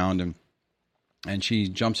skipping around and she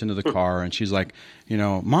jumps into the car and she's like,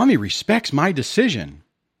 mommy respects my decision.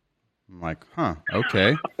 I'm like, huh,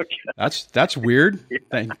 okay. That's weird.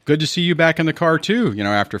 Good to see you back in the car too,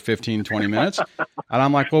 after 15, 20 minutes. And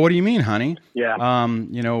I'm like, well, what do you mean, honey? Yeah.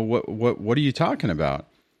 What are you talking about?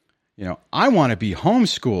 I want to be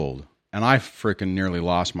homeschooled. And I freaking nearly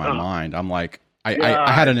lost my mind. I'm like,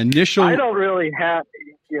 I had an initial. I don't really have,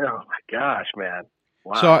 my gosh, man.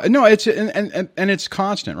 Wow. So no, it's, and it's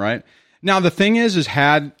constant, right? Now, the thing is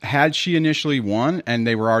had she initially won and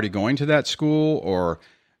they were already going to that school or,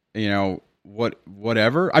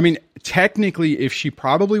 whatever. I mean, technically, if she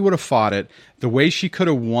probably would have fought it, the way she could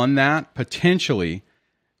have won that potentially,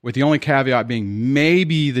 with the only caveat being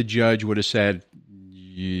maybe the judge would have said,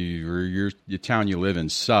 your town you live in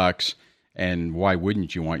sucks. And why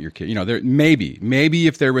wouldn't you want your kid? Maybe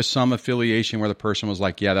if there was some affiliation where the person was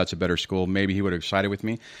like, yeah, that's a better school, maybe he would have sided with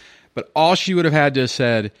me. But all she would have had to have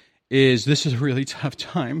said is, this is a really tough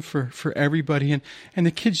time for everybody, and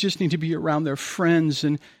the kids just need to be around their friends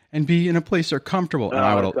and be in a place they're comfortable. And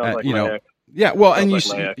I would, yeah, well, and you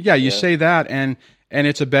say that, and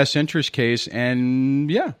it's a best interest case, and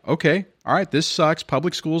yeah, okay, all right, this sucks.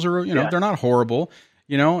 Public schools are, they're not horrible,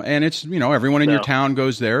 and it's, everyone in your town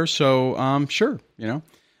goes there, so sure,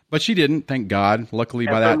 but she didn't, thank God. Luckily,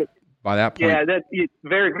 by that point. Yeah,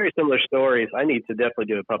 very, very similar stories. I need to definitely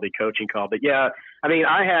do a public coaching call. But yeah, I mean,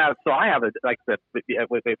 I have a, like I said,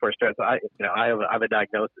 when they first started, so I have a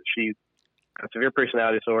diagnosis. She's a severe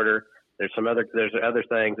personality disorder. There's other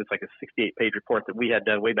things. It's like a 68-page report that we had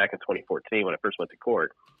done way back in 2014 when I first went to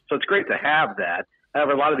court. So it's great to have that.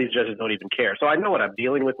 However, a lot of these judges don't even care. So I know what I'm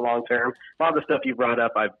dealing with long term. A lot of the stuff you brought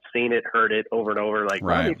up, I've seen it, heard it over and over. Like,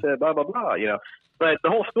 right. Said blah blah blah. But the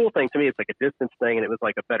whole school thing to me, it's like a distance thing, and it was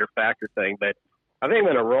like a better factor thing. But I think I'm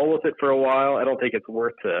going to roll with it for a while. I don't think it's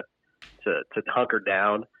worth to hunker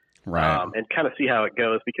down, right, and kind of see how it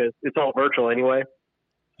goes because it's all virtual anyway.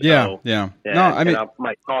 Yeah. No, I mean, I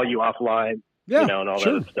might call you offline, yeah, and all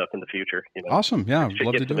sure. that other stuff in the future. Awesome, yeah,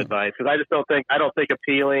 love get to some do advice because I don't think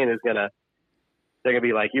appealing is gonna. They're gonna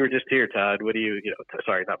be like, you were just here, Todd. What do you?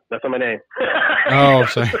 Sorry, that's not my name. Oh,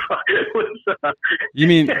 sorry. You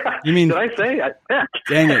mean? Did I say?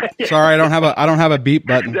 Dang it! Sorry, I don't have a beep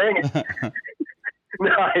button. Dang it.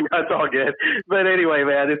 No, it's all good. But anyway,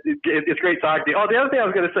 man, it's great talking to you. Oh, the other thing I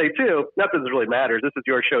was going to say too. Not that this really matters. This is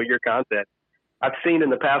your show, your content. I've seen in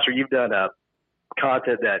the past where you've done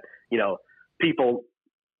content that people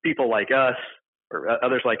like us or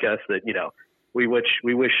others like us that we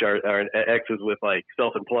wish our exes would like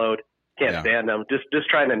self-implode. Can't stand them. Just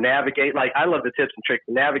trying to navigate. Like, I love the tips and tricks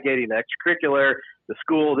of navigating the extracurricular, the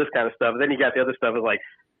school, this kind of stuff. And then you got the other stuff is like,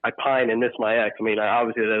 I pine and miss my ex. I mean,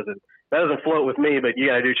 obviously that doesn't float with me, but you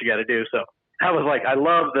got to do what you got to do. So I was like, I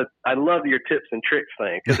love your tips and tricks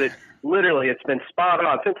thing because it's been spot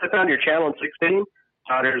on since I found your channel in 16.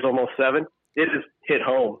 Todder's almost 7. It has hit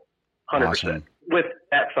home 100% awesome. With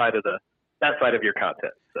that side of your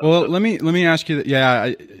content. So, well, let me ask you that.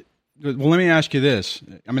 Yeah. Let me ask you this.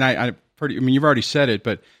 I mean, you've already said it,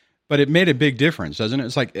 but but it made a big difference, doesn't it?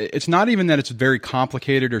 It's like, it's not even that it's very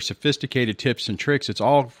complicated or sophisticated tips and tricks. It's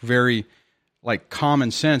all very like common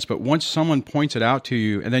sense. But once someone points it out to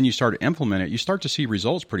you and then you start to implement it, you start to see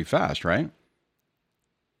results pretty fast, right?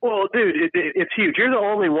 Well, dude, it's huge. You're the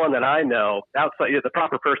only one that I know outside. The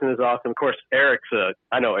proper person is awesome. Of course, Eric's.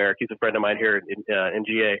 I know Eric. He's a friend of mine here in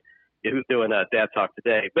GA. Who's doing Dad Talk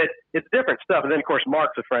today. But it's different stuff. And then, of course,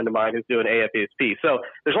 Mark's a friend of mine who's doing AFASP. So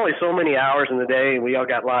there's only so many hours in the day, and we all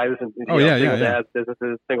got lives and single dads,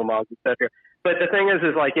 businesses, single moms, etc. But the thing is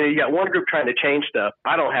like, you got one group trying to change stuff.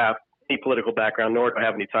 I don't have any political background, nor do I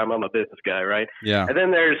have any time. I'm a business guy, right? Yeah. And then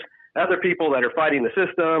there's other people that are fighting the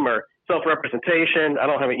system or self-representation. I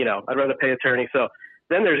don't have, I'd rather pay attorney. So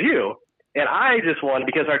then there's you. And I just want,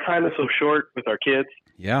 because our time is so short with our kids,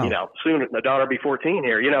 soon my daughter will be 14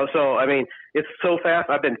 here, so, I mean, it's so fast.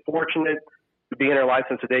 I've been fortunate to be in her life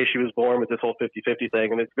since the day she was born with this whole 50-50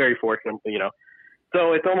 thing. And it's very fortunate,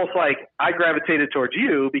 so it's almost like I gravitated towards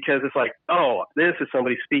you because it's like, oh, this is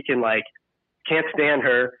somebody speaking like, can't stand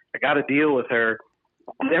her. I got to deal with her.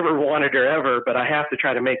 Never wanted her ever, but I have to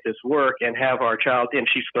try to make this work and have our child, and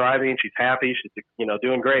she's thriving. She's happy. She's,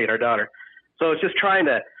 doing great, our daughter. So it's just trying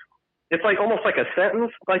to, it's like almost like a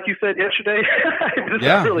sentence, like you said yesterday. It's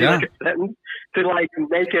not really like a sentence to like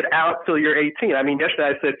make it out till you're 18. I mean, yesterday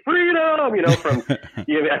I said freedom, from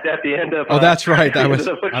at the end of. Oh, that's right. That was.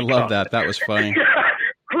 I love that. That was funny.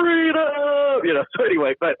 Freedom, So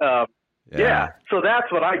anyway, but yeah. So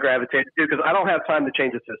that's what I gravitated to because I don't have time to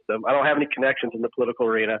change the system. I don't have any connections in the political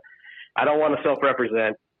arena. I don't want to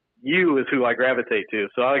self-represent. You is who I gravitate to.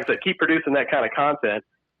 So like I said, keep producing that kind of content.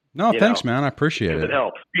 No, thanks, man. I appreciate it. It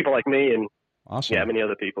helps people like me and awesome. Many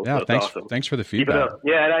other people. Yeah, so thanks. Awesome. Thanks for the feedback.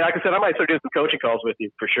 Yeah, and like I said, I might start doing some coaching calls with you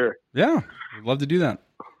for sure. Yeah, I'd love to do that.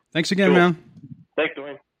 Thanks again, man. Thanks,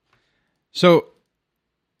 Dwayne. So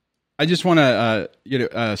I just want to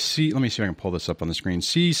see. Let me see if I can pull this up on the screen.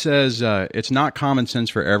 C says it's not common sense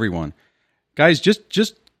for everyone, guys.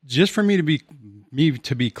 Just for me to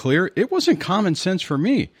be clear, it wasn't common sense for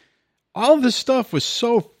me. All of this stuff was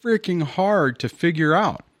so freaking hard to figure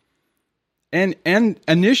out. And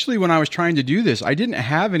initially when I was trying to do this, I didn't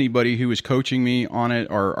have anybody who was coaching me on it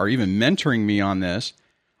or even mentoring me on this.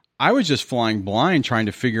 I was just flying blind trying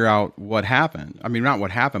to figure out what happened. I mean, not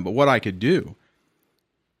what happened, but what I could do.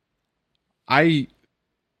 Oftentimes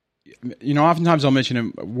I'll mention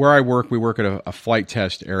where I work. We work at a flight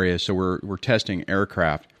test area. So we're testing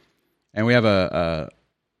aircraft, and we have a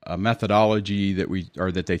methodology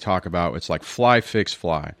that they talk about. It's like fly, fix,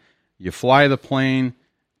 fly. You fly the plane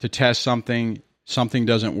to test something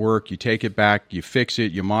doesn't work, you take it back, you fix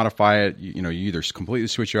it, you modify it, you either completely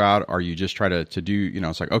switch it out or you just try to do,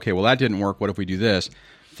 it's like, okay, well that didn't work, what if we do this?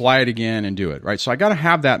 Fly it again and do it, right? So I got to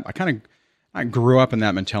have that. I grew up in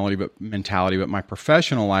that mentality, but my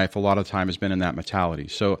professional life a lot of the time has been in that mentality.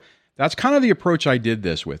 So that's kind of the approach I did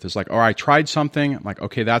this with. It's like, all right, I tried something, I'm like,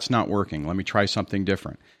 okay, that's not working, let me try something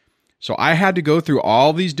different. So I had to go through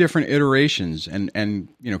all these different iterations and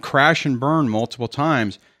crash and burn multiple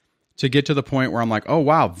times to get to the point where I'm like, oh,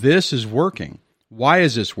 wow, this is working. Why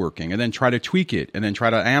is this working? And then try to tweak it and then try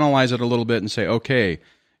to analyze it a little bit and say, okay,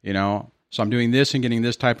 so I'm doing this and getting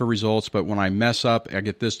this type of results, but when I mess up, I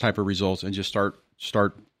get this type of results, and just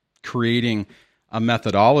start creating a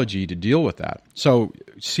methodology to deal with that. So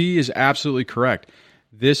C is absolutely correct.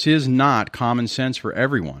 This is not common sense for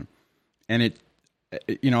everyone. And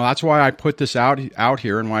that's why I put this out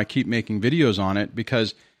here and why I keep making videos on it,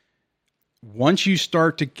 because once you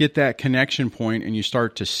start to get that connection point and you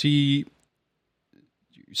start to see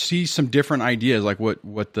some different ideas, like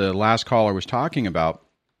what the last caller was talking about,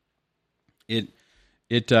 it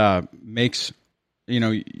makes,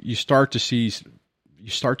 you start to see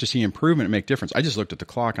improvement and make difference. I just looked at the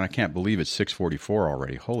clock and I can't believe it's 6:44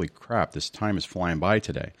 already. Holy crap, this time is flying by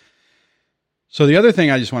today. So the other thing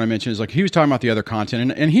I just want to mention is, like, he was talking about the other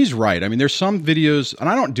content, and he's right. I mean, there's some videos, and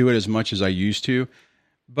I don't do it as much as I used to,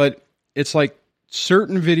 but it's like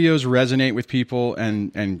certain videos resonate with people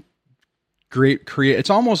and create. It's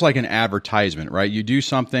almost like an advertisement, right? You do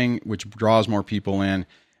something which draws more people in,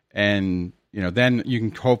 and then you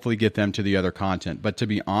can hopefully get them to the other content. But to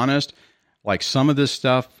be honest, like, some of this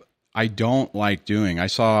stuff I don't like doing. I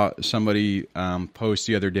saw somebody post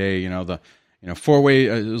the other day, the 4 ways.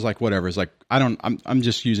 It was like, whatever. It's like, I'm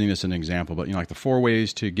just using this as an example, but like the 4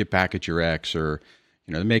 ways to get back at your ex, or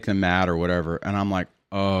to make them mad or whatever. And I'm like,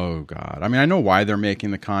 oh God. I mean, I know why they're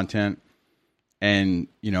making the content, and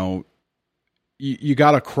you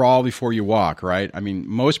got to crawl before you walk, right? I mean,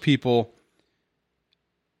 most people,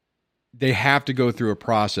 they have to go through a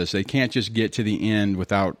process. They can't just get to the end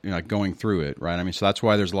without going through it, right? I mean, so that's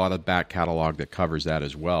why there's a lot of back catalog that covers that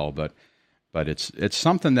as well. But it's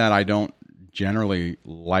something that I don't generally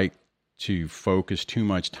like to focus too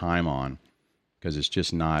much time on because it's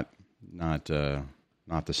just not the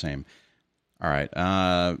same. All right.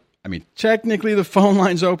 I mean, technically the phone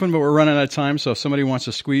line's open, but we're running out of time. So if somebody wants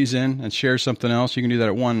to squeeze in and share something else, you can do that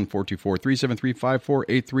at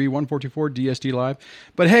 1-424-373-5483, 144 DSD Live.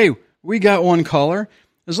 But hey, we got one caller.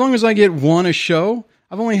 As long as I get one a show,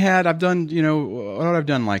 I've done, what I've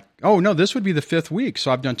done this would be the 5th week.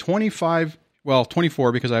 So I've done 24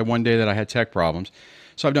 because I had one day that I had tech problems.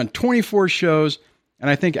 So I've done 24 shows.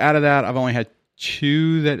 And I think out of that, I've only had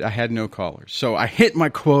 2 that I had no callers. So I hit my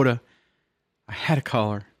quota. I had a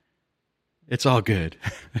caller. It's all good.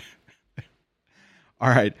 All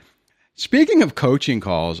right. Speaking of coaching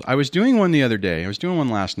calls, I was doing one the other day. I was doing one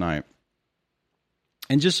last night.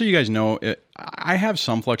 And just so you guys know, I have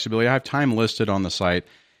some flexibility. I have time listed on the site.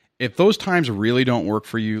 If those times really don't work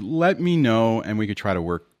for you, let me know and we could try to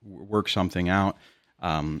work something out.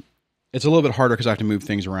 It's a little bit harder because I have to move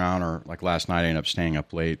things around, or like last night I ended up staying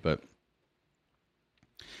up late. But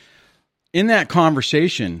in that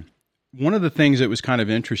conversation, one of the things that was kind of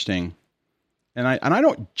interesting, and I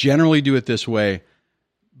don't generally do it this way,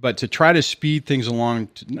 but to try to speed things along,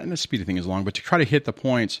 not speed things along, but to try to hit the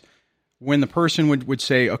points, when the person would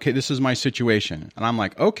say, okay, this is my situation. And I'm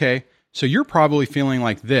like, okay, so you're probably feeling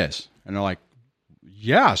like this. And they're like,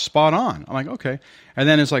 yeah, spot on. I'm like, okay. And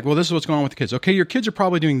then it's like, well, this is what's going on with the kids. Okay, your kids are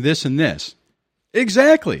probably doing this and this.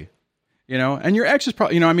 Exactly. And your ex is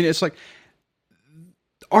probably, it's like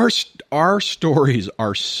our stories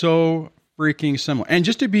are so freaking similar. And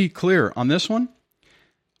just to be clear on this one,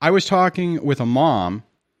 I was talking with a mom,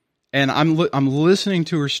 and I'm listening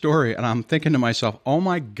to her story, and I'm thinking to myself, oh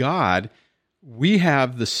my God, we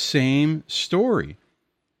have the same story.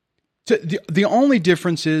 The only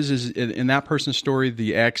difference is in that person's story,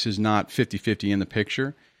 the ex is not 50-50 in the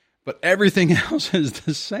picture, but everything else is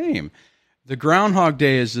the same. The Groundhog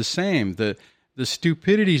Day is the same. The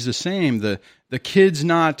stupidity is the same. The kids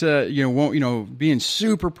not being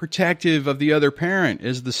super protective of the other parent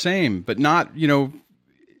is the same, but not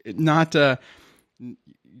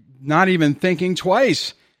even thinking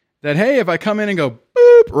twice that, hey, if I come in and go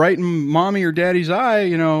boop right in mommy or daddy's eye,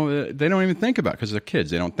 they don't even think about it because they're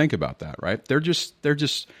kids. They don't think about that, right? They're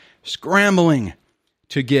just scrambling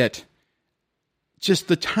to get just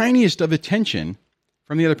the tiniest of attention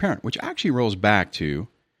from the other parent, which actually rolls back to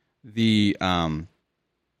the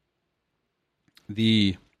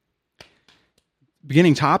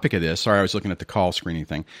beginning topic of this. Sorry, I was looking at the call screening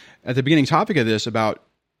thing. At the beginning topic of this about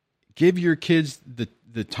give your kids the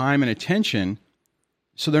time and attention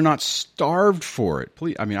so they're not starved for it.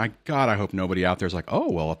 Please, I hope nobody out there is like,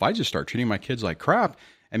 oh, well, if I just start treating my kids like crap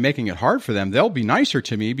and making it hard for them, they'll be nicer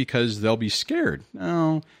to me because they'll be scared.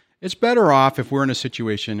 No, it's better off if we're in a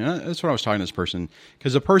situation. That's what I was talking to this person,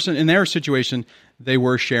 because the person in their situation, they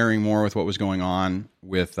were sharing more with what was going on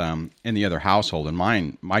with in the other household.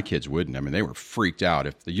 And my kids wouldn't. They were freaked out.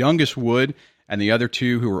 If the youngest would, and the other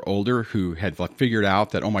 2 who were older, who had figured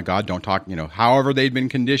out that, oh my God, don't talk, however they'd been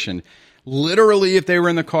conditioned. Literally, if they were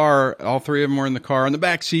in the car, all 3 of them were in the car, in the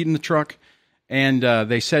back seat in the truck, and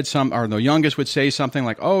they said or the youngest would say something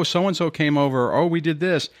like, oh, so-and-so came over, oh, we did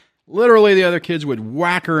this. Literally, the other kids would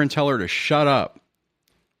whack her and tell her to shut up.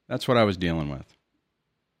 That's what I was dealing with.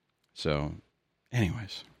 So,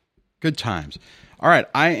 anyways, good times. All right,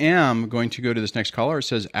 I am going to go to this next caller. It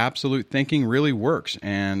says, absolute thinking really works,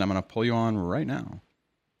 and I'm going to pull you on right now.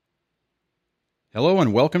 Hello,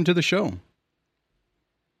 and welcome to the show.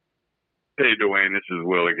 Hey, Dwayne, this is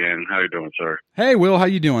Will again. How you doing, sir? Hey, Will, how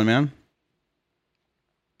you doing, man?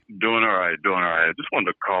 Doing all right. I just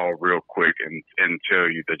wanted to call real quick and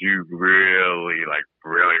tell you that you really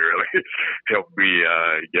helped me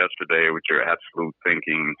yesterday with your absolute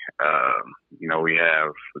thinking. We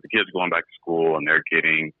have the kids going back to school and they're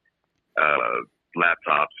getting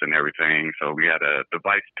laptops and everything. So we had a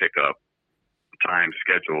device pickup time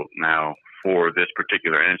scheduled now for this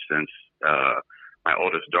particular instance. My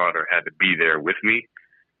oldest daughter had to be there with me.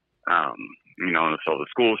 So the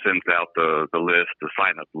school sends out the list, the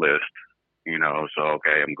sign-up list, so,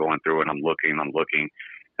 okay, I'm going through and I'm looking,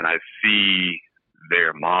 and I see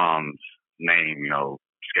their mom's name,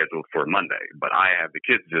 scheduled for Monday, but I have the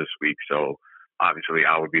kids this week, so obviously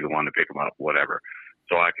I would be the one to pick them up, whatever.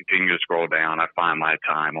 So I continue to scroll down. I find my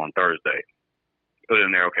time on Thursday. Put it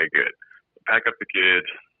in there, okay, good. Pack up the kids.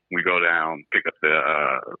 We go down, pick up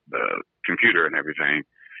the computer and everything.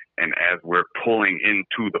 And as we're pulling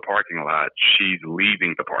into the parking lot, she's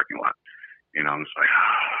leaving the parking lot. I'm just like,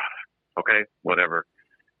 okay, whatever.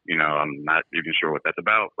 I'm not even sure what that's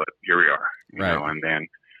about, but here we are. You know, and then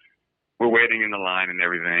we're waiting in the line and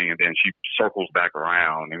everything, and then she circles back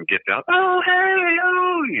around and gets out, oh, hey,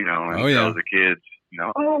 and tells the kids,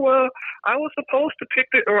 oh, well, I was supposed to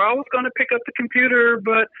I was going to pick up the computer,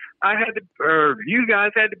 but I had to, or you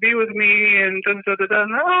guys had to be with me, and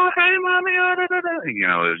oh, hey, mommy,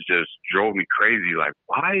 it just drove me crazy. Like,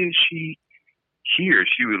 why is she here?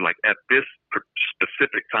 She was like, at this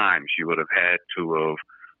specific time, she would have had to have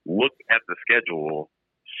looked at the schedule,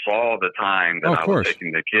 saw the time that I was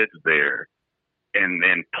taking the kids there, and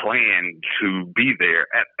then planned to be there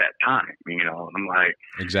at that time. I'm like,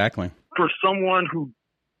 exactly. For someone who,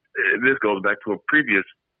 this goes back to a previous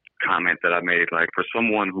comment that I made, like for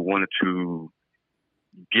someone who wanted to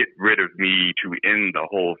get rid of me, to end the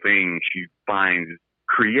whole thing, she finds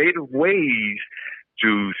creative ways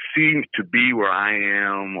to seem to be where I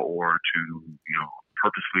am, or to,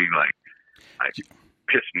 purposely like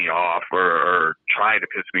piss me off or try to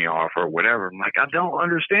piss me off or whatever. I'm like, I don't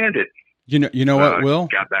understand it. You know what, Will?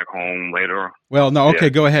 Got back home later. Well, no, okay,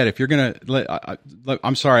 go ahead. If you're going to,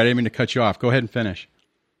 I'm sorry, I didn't mean to cut you off. Go ahead and finish.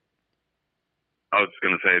 I was just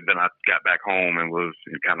going to say, then I got back home and was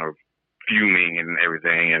kind of fuming and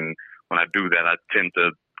everything. And when I do that, I tend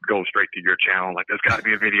to go straight to your channel. Like, there's got to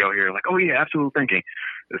be a video here. Like, oh yeah, absolute thinking.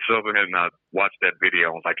 And so then I watched that video.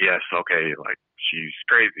 I was like, yes, okay. Like, she's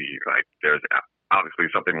crazy. Like, there's obviously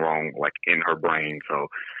something wrong, like, in her brain. So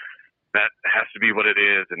that has to be what it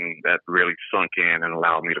is, and that really sunk in and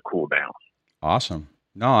allowed me to cool down. Awesome.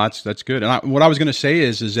 No, that's good. And what I was going to say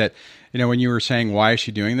is that, when you were saying, why is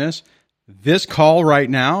she doing this? This call right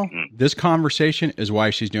now, this conversation is why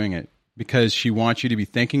she's doing it, because she wants you to be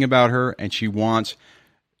thinking about her, and she wants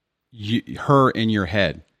her in your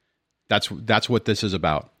head. That's what this is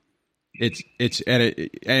about. It's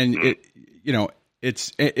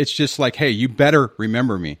just like, hey, you better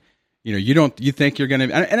remember me. You think you're going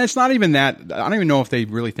to, and it's not even that, I don't even know if they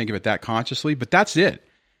really think of it that consciously, but that's it.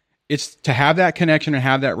 It's to have that connection and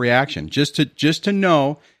have that reaction, just to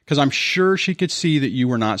know, because I'm sure she could see that you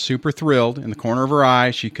were not super thrilled. In the corner of her eye,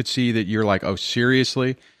 she could see that you're like, oh,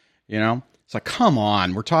 seriously? It's like, come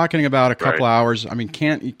on, we're talking about a couple hours. I mean,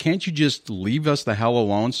 can't you just leave us the hell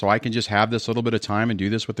alone so I can just have this little bit of time and do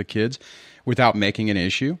this with the kids without making an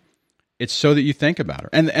issue? It's so that you think about her.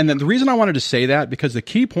 And the reason I wanted to say that, because the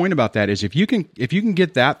key point about that is if you can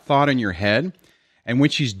get that thought in your head, and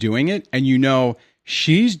when she's doing it, and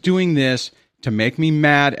she's doing this to make me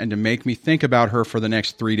mad and to make me think about her for the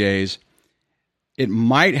next 3 days, it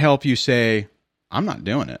might help you say, I'm not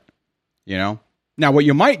doing it. Now what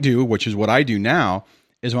you might do, which is what I do now,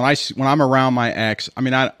 is when I'm around my ex, I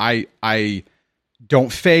mean, I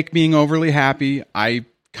don't fake being overly happy. I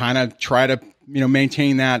kind of try to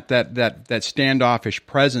maintain that standoffish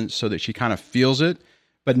presence so that she kind of feels it,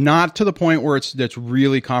 but not to the point where that's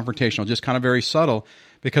really confrontational, just kind of very subtle,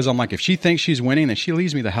 because I'm like, if she thinks she's winning, then she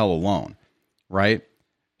leaves me the hell alone. Right.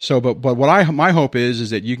 So, but what my hope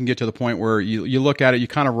is that you can get to the point where you look at it, you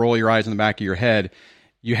kind of roll your eyes in the back of your head,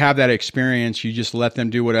 you have that experience, you just let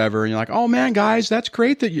them do whatever. And you're like, oh man, guys, that's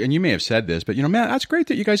great that and you may have said this, but man, that's great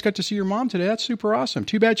that you guys got to see your mom today. That's super awesome.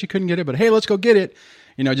 Too bad she couldn't get it, but hey, let's go get it.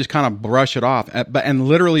 Just kind of brush it off, and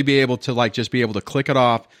literally be able to just be able to click it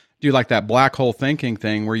off, do like that black hole thinking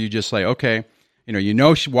thing where you just say, okay,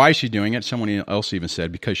 why she's doing it. Someone else even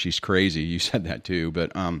said, because she's crazy. You said that too,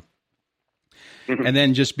 but, and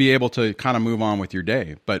then just be able to kind of move on with your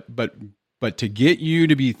day. But to get you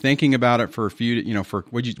to be thinking about it for a few,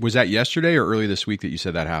 was that yesterday or early this week that you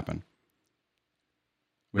said that happened?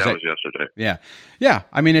 That was yesterday. Yeah. Yeah.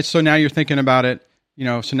 I mean, so now you're thinking about it.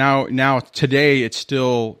 So now today it's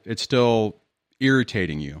still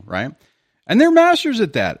irritating you, right? And they're masters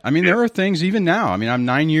at that. I mean, there are things even now. I mean, I'm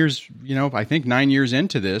 9 years, I think 9 years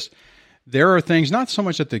into this. There are things, not so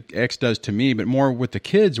much that the ex does to me, but more with the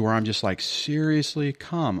kids, where I'm just like, seriously,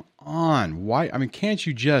 come on. Why? I mean, can't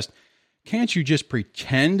you just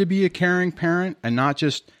pretend to be a caring parent and not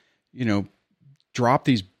just, drop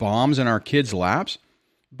these bombs in our kids' laps?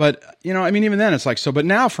 But, I mean, even then it's like, so, but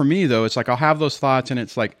now for me though, it's like, I'll have those thoughts, and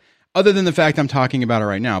it's like, other than the fact I'm talking about it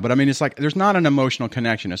right now, but I mean, it's like, there's not an emotional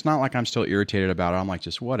connection. It's not like I'm still irritated about it. I'm like,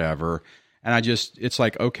 just whatever. And it's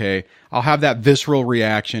like, okay, I'll have that visceral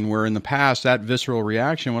reaction, where in the past, that visceral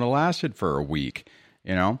reaction would have lasted for a week,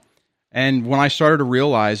 And when I started to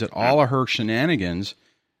realize that all of her shenanigans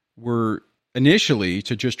were initially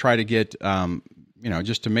to just try to get,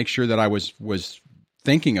 just to make sure that I was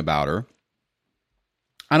thinking about her.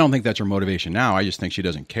 I don't think that's her motivation now. I just think she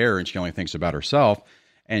doesn't care, and she only thinks about herself,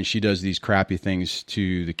 and she does these crappy things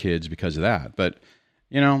to the kids because of that. But,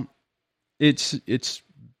 it's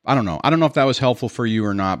I don't know. I don't know if that was helpful for you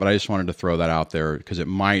or not, but I just wanted to throw that out there because it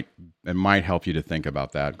might help you to think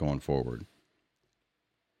about that going forward.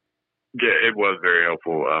 Yeah, it was very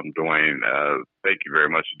helpful, Dwayne. Thank you very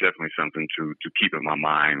much. Definitely something to keep in my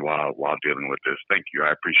mind while dealing with this. Thank you.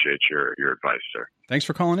 I appreciate your advice, sir. Thanks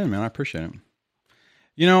for calling in, man. I appreciate it.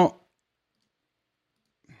 You know,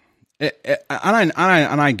 and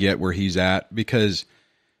I get where he's at because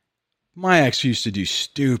my ex used to do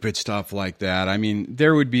stupid stuff like that. I mean,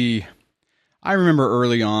 I remember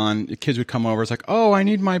early on, the kids would come over. It's like, oh, I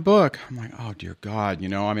need my book. I'm like, oh, dear God.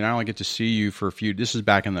 I only get to see you for this is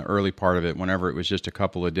back in the early part of it, whenever it was just a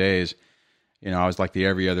couple of days. I was like the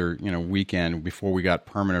every other, weekend before we got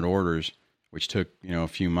permanent orders, which took, a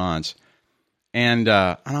few months. And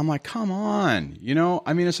I'm like, come on,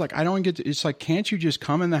 it's like, I don't get to, it's like, can't you just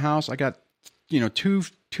come in the house? I got, two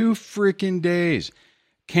freaking days.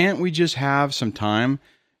 Can't we just have some time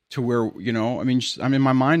to where, I'm in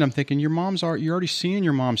my mind, I'm thinking you're already seeing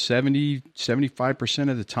your mom 75%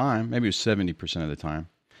 of the time. Maybe it was 70% of the time.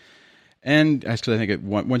 And actually, I think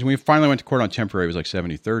when we finally went to court on temporary, it was like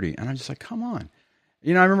 70-30. And I'm just like, come on. I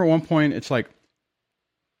remember at one point, it's like,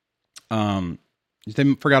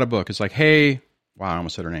 they forgot a book. It's like, hey, wow, I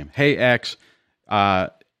almost said her name. Hey, X,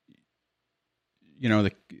 the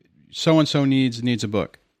so-and-so needs a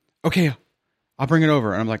book. Okay, I'll bring it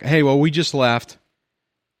over. And I'm like, hey, well, we just left.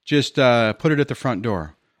 Just put it at the front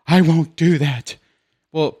door. I won't do that.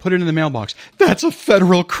 Well, put it in the mailbox. That's a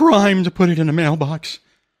federal crime to put it in a mailbox.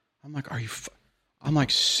 I'm like, I'm like,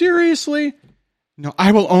 seriously? No,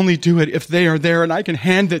 I will only do it if they are there and I can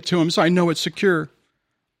hand it to them so I know it's secure.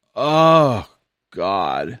 Oh,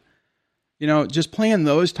 God. Just playing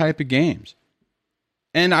those type of games.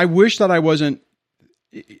 And I wish that I wasn't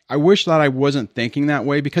thinking that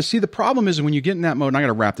way because, see, the problem is when you get in that mode, and I got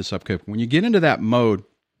to wrap this up quick. When you get into that mode,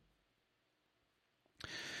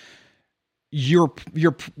 your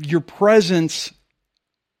presence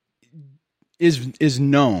is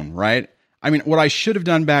known, right? I mean, what I should have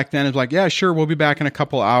done back then is like, yeah, sure, we'll be back in a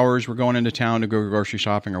couple hours. We're going into town to go grocery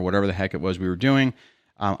shopping or whatever the heck it was we were doing.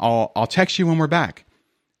 I'll text you when we're back.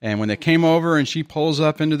 And when they came over and she pulls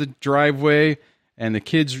up into the driveway and the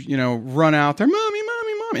kids, run out there, mommy,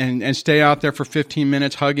 and stay out there for 15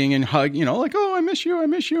 minutes hugging and like, oh, I miss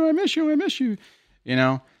you.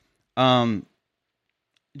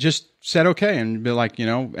 Just said okay and be like,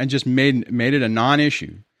 and just made it a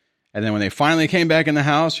non-issue. And then when they finally came back in the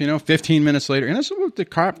house, 15 minutes later, and this is the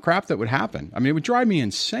crap that would happen. I mean, it would drive me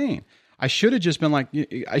insane. I should have just been like,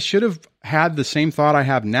 I should have had the same thought I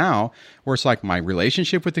have now, where it's like my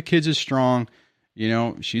relationship with the kids is strong,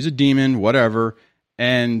 she's a demon, whatever,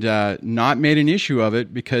 and not made an issue of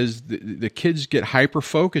it because the kids get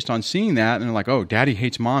hyper-focused on seeing that, and they're like, oh, daddy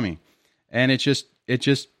hates mommy. And it just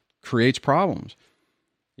creates problems.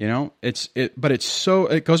 But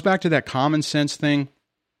it goes back to that common sense thing.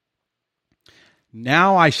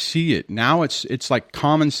 Now I see it. Now it's like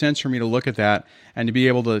common sense for me to look at that and to be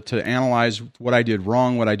able to analyze what I did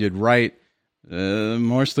wrong, what I did right,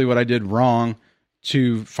 mostly what I did wrong,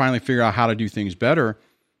 to finally figure out how to do things better.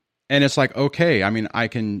 And it's like, okay, I mean, I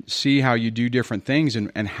can see how you do different things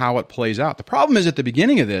and how it plays out. The problem is at the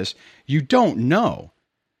beginning of this, you don't know.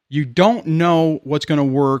 You don't know what's going to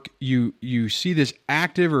work. You see this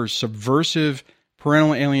active or subversive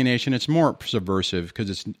parental alienation. It's more subversive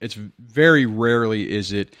because it's very rarely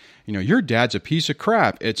is it, your dad's a piece of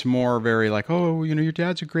crap. It's more very like, oh, your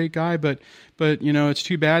dad's a great guy, but it's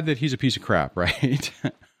too bad that he's a piece of crap, right?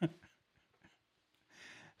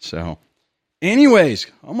 So, anyways,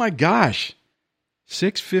 oh my gosh,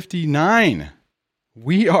 6:59.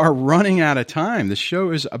 We are running out of time. The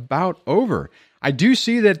show is about over. I do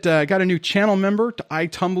see that I got a new channel member to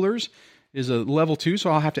iTumblers. Is a level 2, so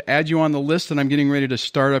I'll have to add you on the list that I'm getting ready to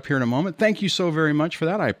start up here in a moment. Thank you so very much for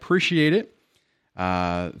that. I appreciate it.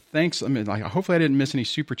 Thanks. I mean, hopefully I didn't miss any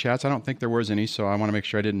super chats. I don't think there was any, so I want to make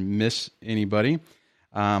sure I didn't miss anybody.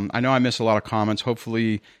 I know I missed a lot of comments.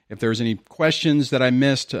 Hopefully, if there's any questions that I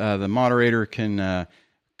missed, the moderator can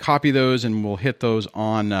copy those, and we'll hit those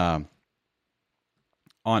on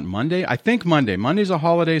Monday. I think Monday. Monday's a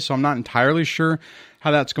holiday, so I'm not entirely sure how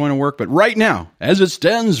that's going to work. But right now, as it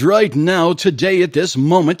stands right now, today at this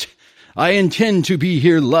moment, I intend to be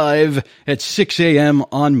here live at 6 a.m.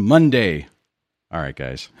 on Monday. All right,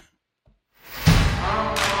 guys.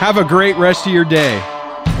 Have a great rest of your day.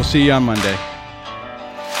 We'll see you on Monday.